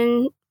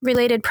tradition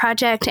related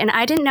project. And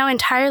I didn't know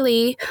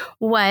entirely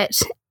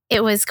what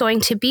it was going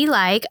to be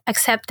like,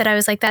 except that I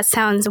was like, that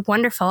sounds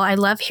wonderful. I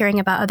love hearing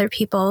about other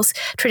people's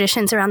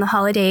traditions around the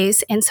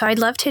holidays. And so I'd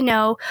love to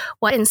know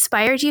what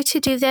inspired you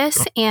to do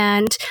this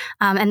and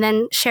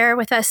then share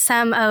with us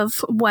some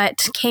of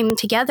what came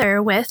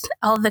together with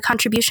all of the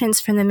contributions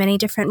from the many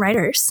different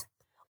writers.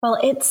 Well,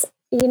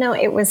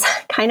 it was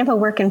kind of a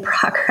work in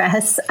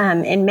progress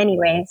in many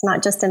ways,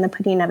 not just in the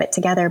putting of it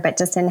together, but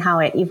just in how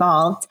it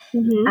evolved.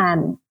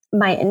 Mm-hmm.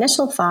 My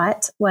initial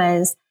thought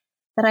was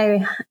that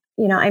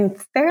I'm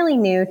fairly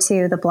new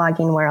to the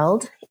blogging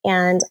world,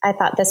 and I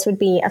thought this would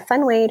be a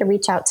fun way to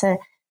reach out to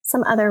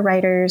some other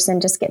writers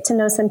and just get to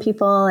know some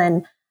people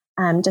and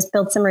just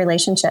build some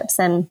relationships.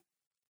 And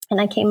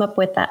I came up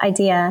with the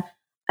idea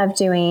of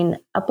doing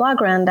a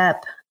blog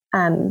roundup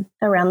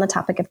around the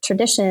topic of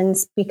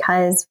traditions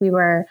because we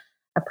were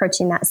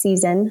approaching that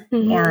season,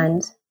 mm-hmm.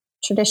 and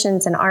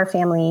traditions in our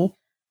family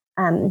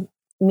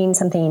mean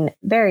something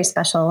very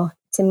special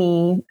to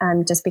me,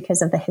 just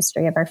because of the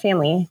history of our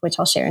family, which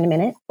I'll share in a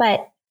minute.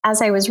 But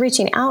as I was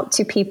reaching out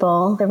to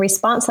people, the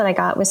response that I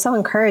got was so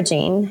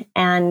encouraging.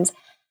 And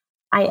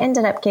I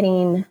ended up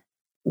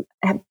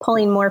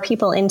pulling more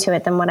people into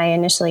it than what I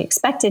initially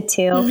expected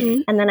to.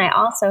 Mm-hmm. And then I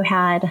also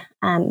had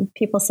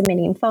people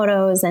submitting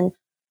photos. And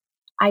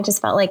I just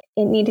felt like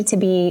it needed to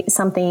be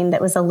something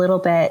that was a little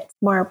bit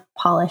more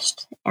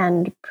polished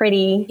and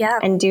pretty,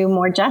 and do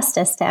more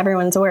justice to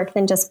everyone's work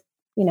than just,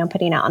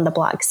 putting out on the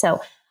blog. So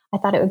I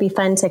thought it would be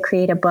fun to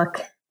create a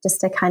book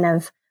just to kind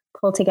of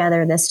pull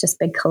together this just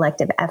big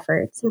collective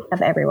effort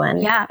of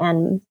everyone. Yeah.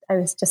 And I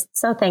was just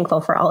so thankful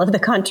for all of the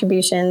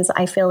contributions.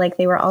 I feel like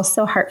they were all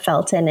so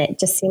heartfelt, and it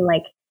just seemed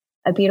like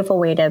a beautiful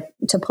way to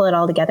pull it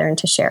all together and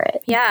to share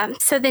it. Yeah.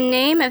 So the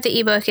name of the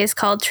ebook is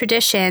called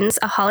Traditions,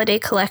 a Holiday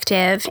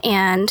Collective.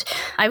 And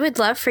I would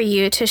love for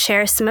you to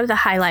share some of the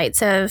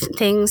highlights of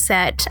things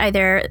that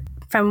either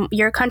from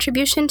your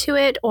contribution to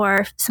it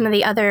or some of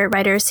the other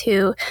writers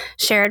who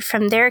shared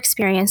from their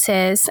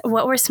experiences.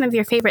 What were some of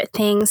your favorite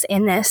things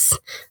in this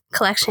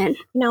collection?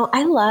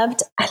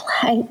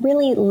 I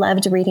really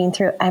loved reading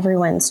through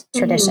everyone's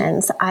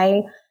traditions. Mm-hmm.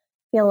 I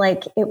feel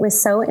like it was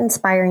so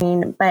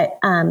inspiring, but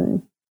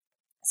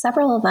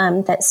several of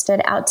them that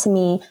stood out to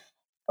me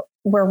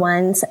were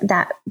ones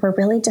that were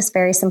really just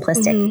very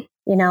simplistic.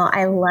 Mm-hmm.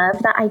 I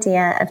love the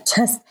idea of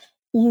just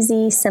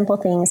easy, simple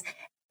things.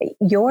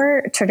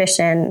 Your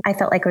tradition, I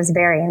felt like was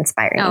very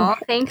inspiring. Oh,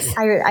 thanks.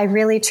 I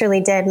really,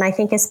 truly did. And I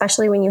think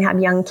especially when you have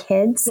young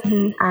kids,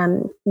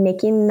 mm-hmm.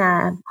 Making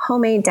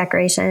homemade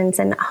decorations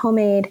and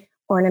homemade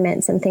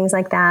ornaments and things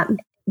like that,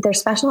 they're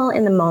special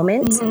in the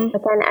moment. Mm-hmm.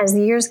 But then as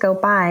the years go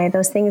by,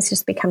 those things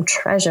just become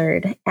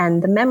treasured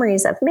and the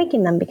memories of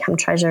making them become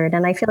treasured.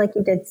 And I feel like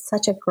you did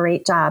such a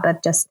great job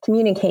of just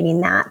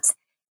communicating that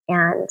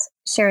and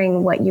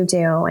sharing what you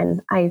do.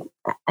 And I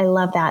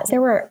love that.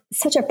 There were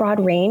such a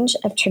broad range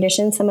of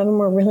traditions. Some of them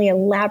were really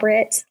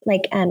elaborate,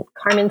 like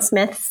Carmen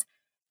Smith's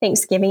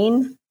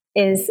Thanksgiving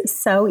is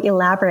so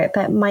elaborate,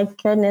 but my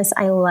goodness,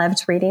 I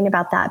loved reading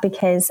about that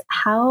because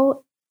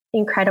how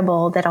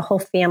incredible that a whole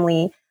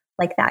family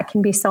like that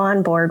can be so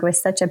on board with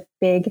such a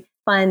big,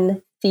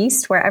 fun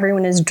feast where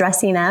everyone is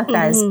dressing up mm-hmm.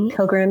 as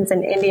pilgrims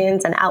and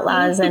Indians and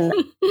outlaws. And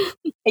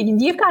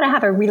you've got to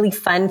have a really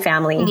fun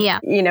family,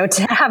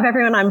 to have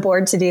everyone on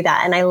board to do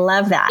that. And I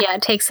love that. Yeah,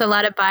 it takes a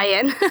lot of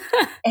buy-in.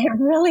 It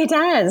really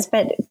does.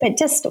 But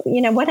just,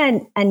 what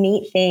a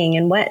neat thing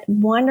and what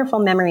wonderful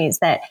memories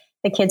that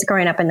the kids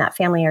growing up in that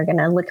family are going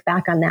to look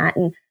back on that.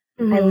 And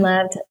mm-hmm. I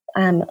loved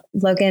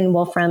Logan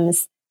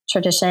Wolfram's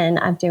tradition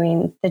of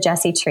doing the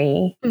Jessie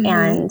tree. Mm-hmm.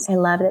 And I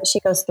love that she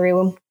goes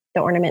through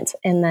the ornaments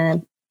in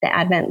the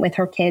Advent with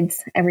her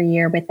kids every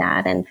year with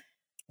that. And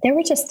there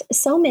were just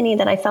so many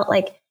that I felt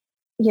like,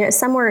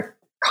 some were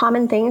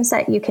common things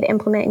that you could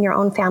implement in your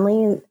own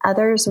family, and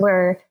others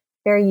were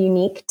very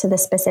unique to the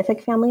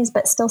specific families,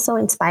 but still so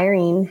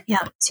inspiring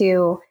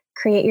to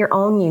create your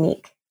own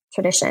unique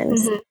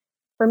traditions. Mm-hmm.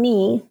 For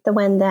me, the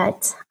one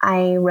that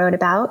I wrote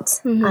about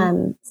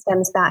mm-hmm.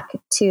 Stems back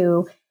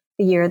to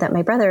the year that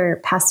my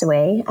brother passed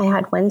away. I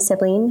had one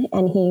sibling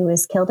and he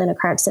was killed in a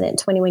car accident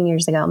 21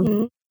 years ago.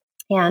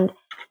 Mm-hmm. And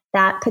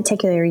that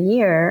particular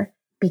year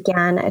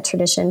began a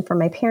tradition for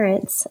my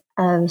parents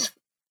of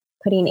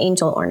putting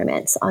angel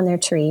ornaments on their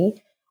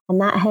tree. And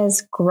that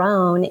has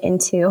grown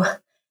into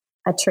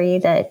a tree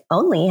that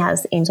only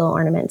has angel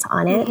ornaments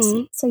on it.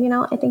 Mm-hmm.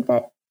 So, I think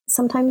that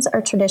sometimes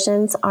our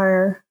traditions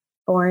are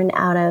born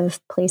out of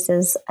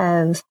places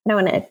of, I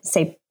don't want to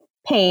say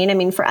pain. I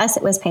mean, for us,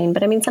 it was pain,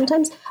 but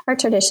sometimes our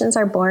traditions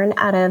are born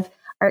out of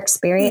our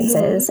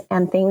experiences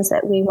and things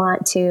that we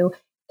want to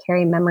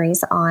carry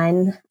memories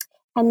on.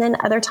 And then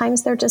other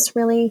times they're just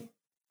really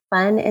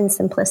fun and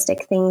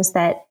simplistic things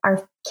that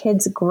our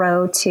kids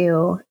grow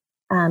to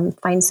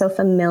find so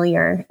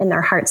familiar in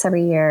their hearts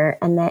every year,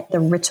 and that the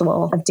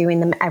ritual of doing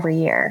them every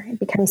year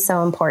becomes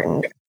so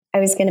important. I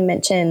was going to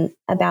mention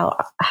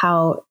about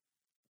how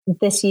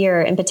this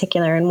year in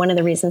particular, and one of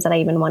the reasons that I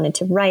even wanted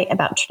to write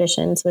about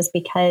traditions was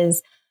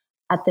because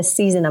at this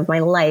season of my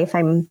life,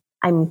 I'm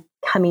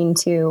coming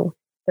to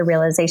the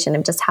realization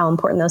of just how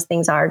important those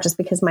things are, just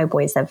because my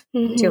boys have,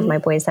 two of my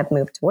boys have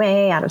moved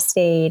away out of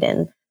state.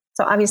 And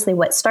so obviously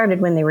what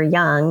started when they were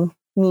young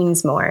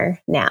means more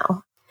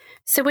now.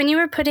 So when you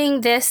were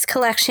putting this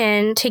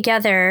collection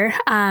together,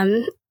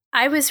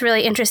 I was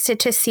really interested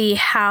to see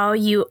how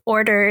you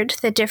ordered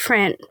the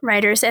different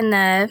writers and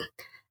the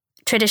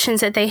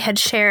traditions that they had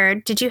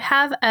shared. Did you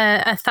have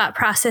a thought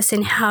process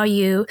in how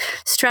you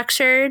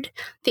structured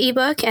the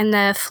ebook and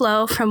the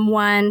flow from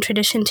one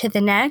tradition to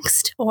the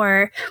next?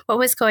 Or what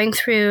was going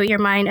through your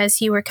mind as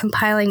you were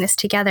compiling this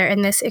together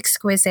in this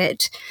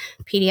exquisite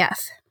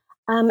PDF?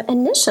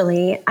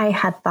 Initially, I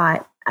had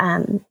thought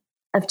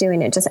of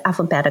doing it just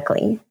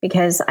alphabetically,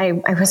 because I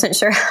wasn't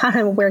sure how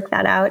to work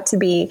that out to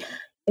be,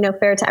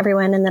 fair to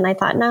everyone. And then I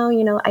thought,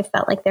 no, I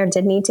felt like there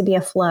did need to be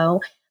a flow.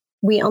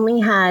 We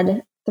only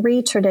had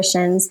 3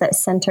 traditions that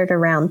centered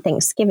around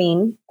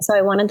Thanksgiving. So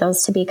I wanted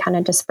those to be kind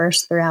of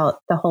dispersed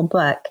throughout the whole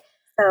book.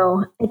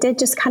 So I did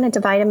just kind of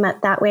divide them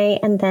up that way.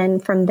 And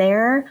then from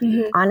there,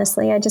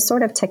 honestly, I just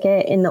sort of took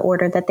it in the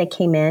order that they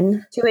came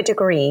in to a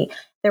degree.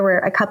 There were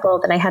a couple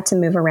that I had to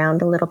move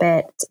around a little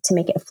bit to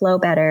make it flow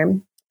better.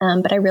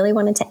 But I really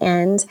wanted to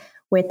end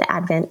with the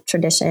Advent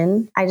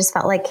tradition. I just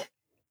felt like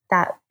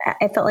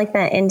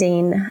the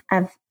ending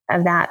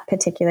of that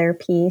particular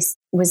piece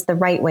was the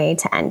right way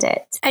to end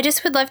it. I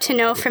just would love to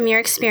know from your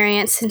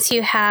experience, since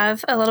you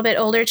have a little bit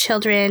older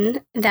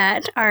children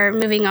that are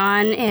moving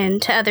on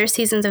into other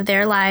seasons of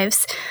their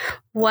lives,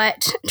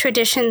 what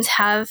traditions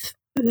have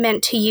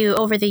meant to you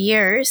over the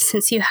years,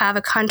 since you have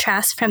a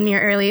contrast from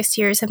your earliest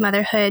years of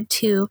motherhood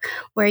to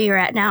where you're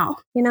at now?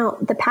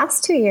 The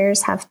past 2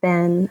 years have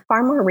been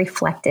far more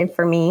reflective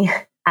for me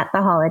at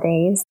the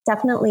holidays.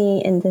 Definitely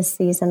in this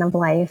season of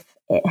life,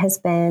 it has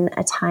been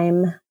a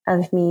time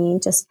of me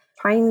just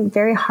trying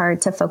very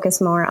hard to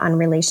focus more on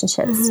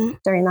relationships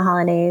during the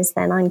holidays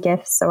than on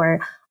gifts or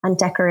on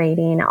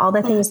decorating, all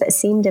the things that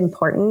seemed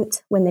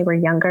important when they were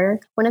younger.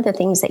 One of the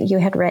things that you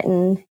had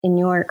written in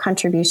your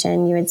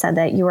contribution, you had said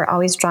that you were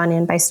always drawn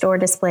in by store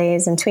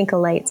displays and twinkle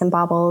lights and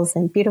baubles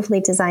and beautifully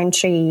designed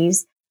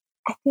trees.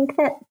 I think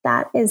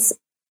that is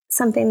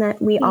something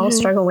that we all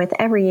struggle with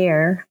every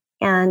year.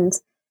 And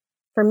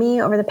for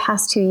me, over the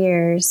past 2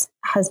 years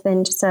has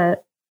been just a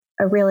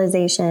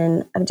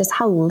realization of just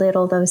how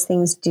little those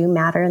things do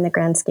matter in the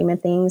grand scheme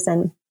of things.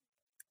 And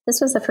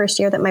this was the first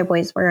year that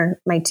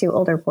my 2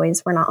 older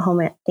boys were not home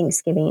at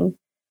Thanksgiving.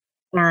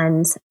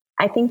 And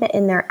I think that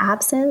in their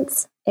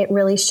absence, it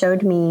really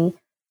showed me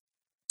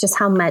just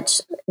how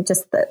much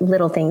just the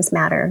little things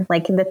matter,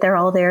 like that they're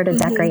all there to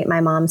decorate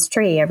my mom's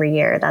tree every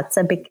year. That's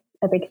a big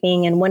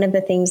thing. And one of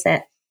the things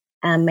that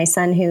my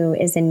son, who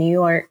is in New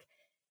York,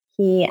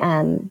 he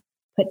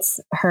puts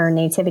her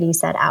nativity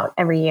set out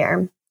every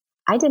year.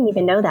 I didn't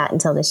even know that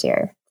until this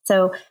year.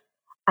 So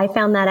I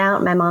found that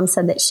out. My mom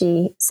said that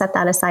she set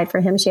that aside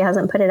for him. She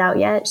hasn't put it out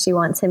yet. She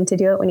wants him to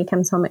do it when he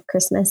comes home at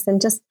Christmas. And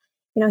just,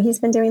 he's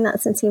been doing that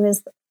since he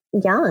was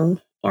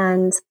young.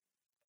 And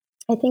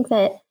I think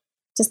that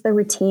just the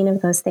routine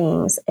of those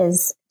things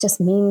just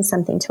means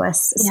something to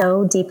us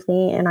so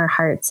deeply in our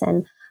hearts.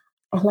 And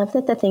I love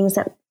that the things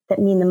that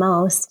mean the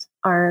most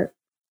are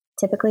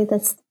typically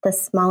the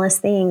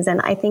smallest things.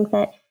 And I think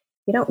that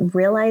you don't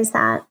realize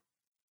that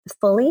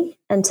fully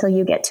until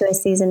you get to a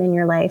season in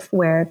your life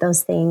where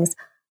those things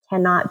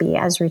cannot be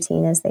as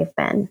routine as they've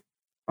been.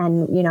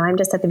 And, I'm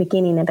just at the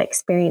beginning of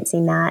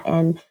experiencing that.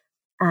 And,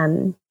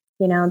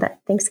 that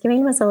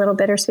Thanksgiving was a little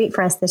bittersweet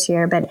for us this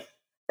year, but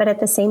at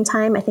the same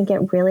time, I think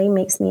it really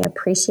makes me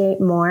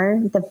appreciate more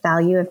the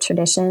value of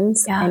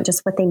traditions and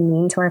just what they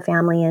mean to our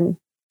family, and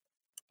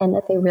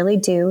that they really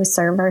do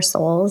serve our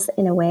souls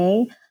in a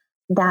way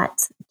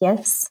that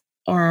gifts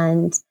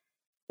and,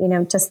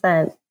 just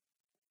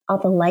all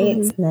the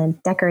lights and the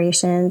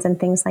decorations and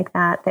things like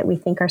that we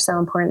think are so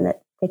important,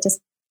 that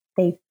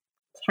they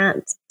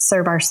can't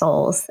serve our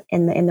souls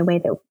in the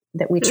way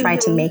that we try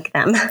to make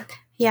them.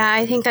 Yeah,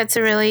 I think that's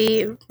a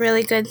really,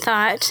 really good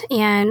thought.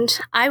 And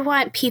I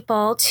want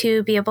people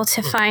to be able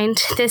to find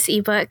this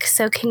ebook.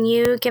 So can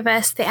you give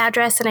us the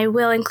address? And I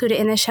will include it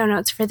in the show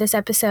notes for this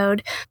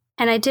episode.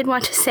 And I did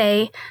want to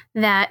say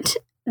that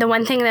the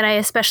one thing that I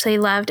especially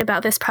loved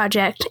about this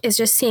project is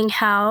just seeing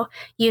how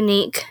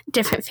unique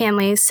different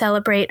families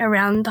celebrate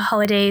around the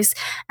holidays,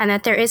 and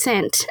that there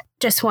isn't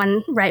just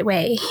one right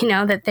way,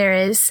 that there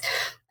is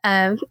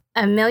a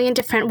million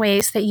different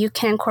ways that you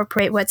can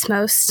incorporate what's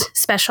most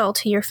special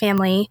to your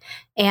family.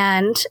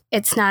 And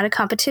it's not a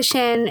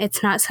competition.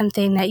 It's not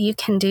something that you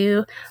can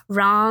do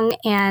wrong.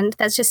 And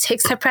that just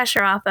takes the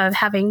pressure off of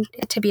having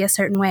it to be a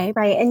certain way.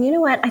 Right. And you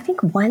know what? I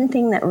think one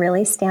thing that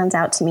really stands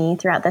out to me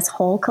throughout this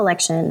whole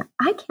collection,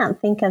 I can't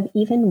think of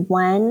even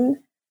one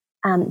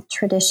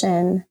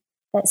tradition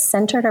that's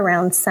centered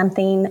around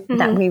something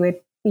that we would,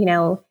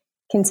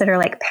 consider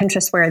like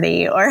Pinterest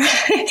worthy or,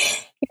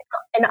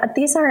 and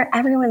these are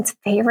everyone's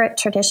favorite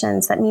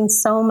traditions that mean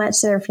so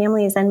much to their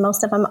families. And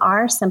most of them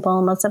are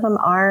simple. Most of them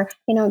are,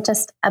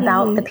 just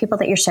about the people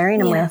that you're sharing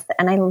them with.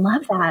 And I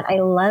love that. I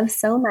love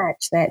so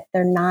much that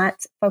they're not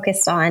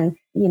focused on,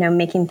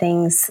 making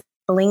things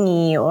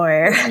blingy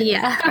or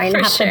trying to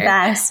have the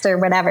best or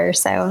whatever.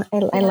 So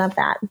I love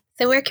that.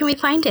 So where can we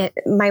find it?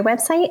 My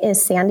website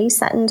is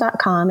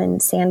sandysutton.com,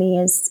 and Sandi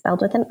is spelled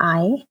with an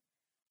I.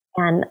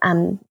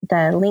 And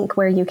the link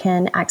where you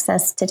can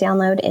access to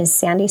download is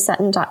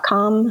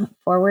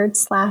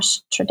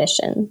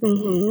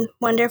sandysutton.com/tradition.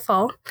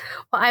 Wonderful.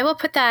 Well, I will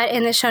put that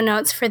in the show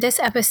notes for this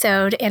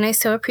episode. And I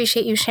so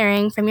appreciate you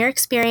sharing from your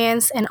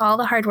experience and all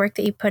the hard work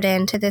that you put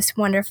into this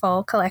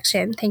wonderful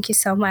collection. Thank you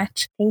so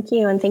much. Thank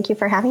you. And thank you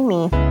for having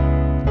me.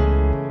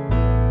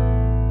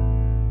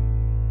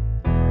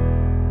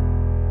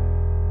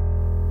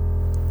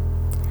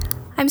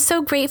 I'm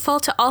so grateful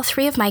to all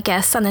three of my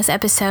guests on this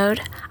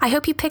episode. I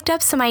hope you picked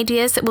up some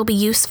ideas that will be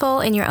useful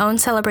in your own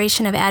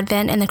celebration of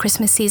Advent and the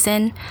Christmas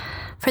season.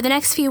 For the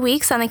next few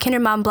weeks on the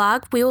Kindermom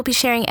blog, we will be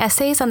sharing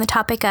essays on the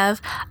topic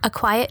of A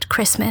Quiet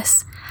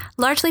Christmas,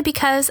 largely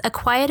because a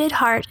quieted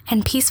heart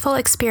and peaceful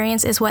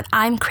experience is what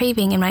I'm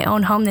craving in my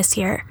own home this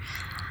year.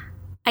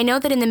 I know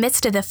that in the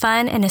midst of the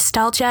fun and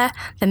nostalgia,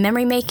 the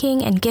memory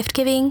making and gift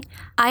giving,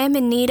 I am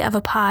in need of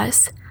a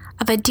pause,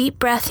 of a deep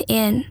breath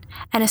in,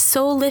 and a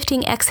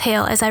soul-lifting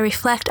exhale as I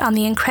reflect on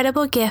the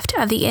incredible gift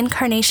of the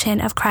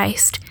incarnation of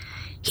Christ.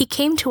 He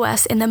came to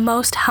us in the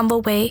most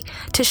humble way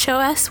to show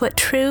us what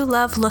true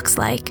love looks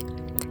like.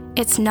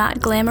 It's not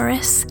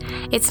glamorous,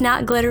 it's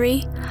not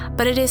glittery,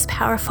 but it is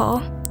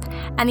powerful.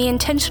 And the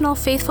intentional,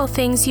 faithful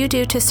things you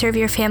do to serve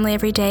your family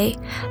every day,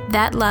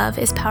 that love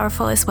is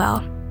powerful as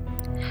well.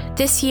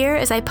 This year,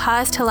 as I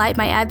pause to light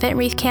my Advent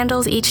wreath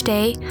candles each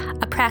day,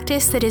 a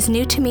practice that is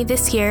new to me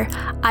this year,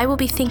 I will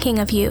be thinking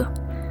of you.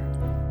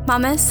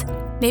 Mamas,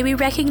 may we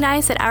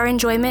recognize that our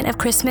enjoyment of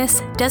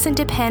Christmas doesn't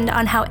depend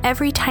on how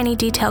every tiny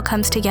detail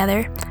comes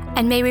together,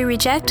 and may we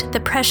reject the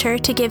pressure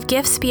to give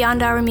gifts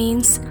beyond our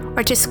means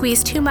or to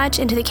squeeze too much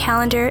into the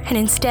calendar and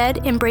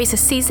instead embrace a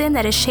season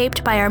that is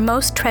shaped by our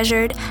most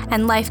treasured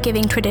and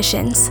life-giving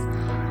traditions.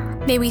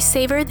 May we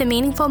savor the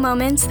meaningful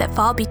moments that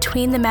fall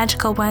between the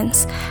magical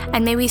ones,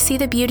 and may we see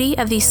the beauty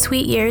of these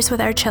sweet years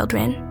with our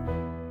children.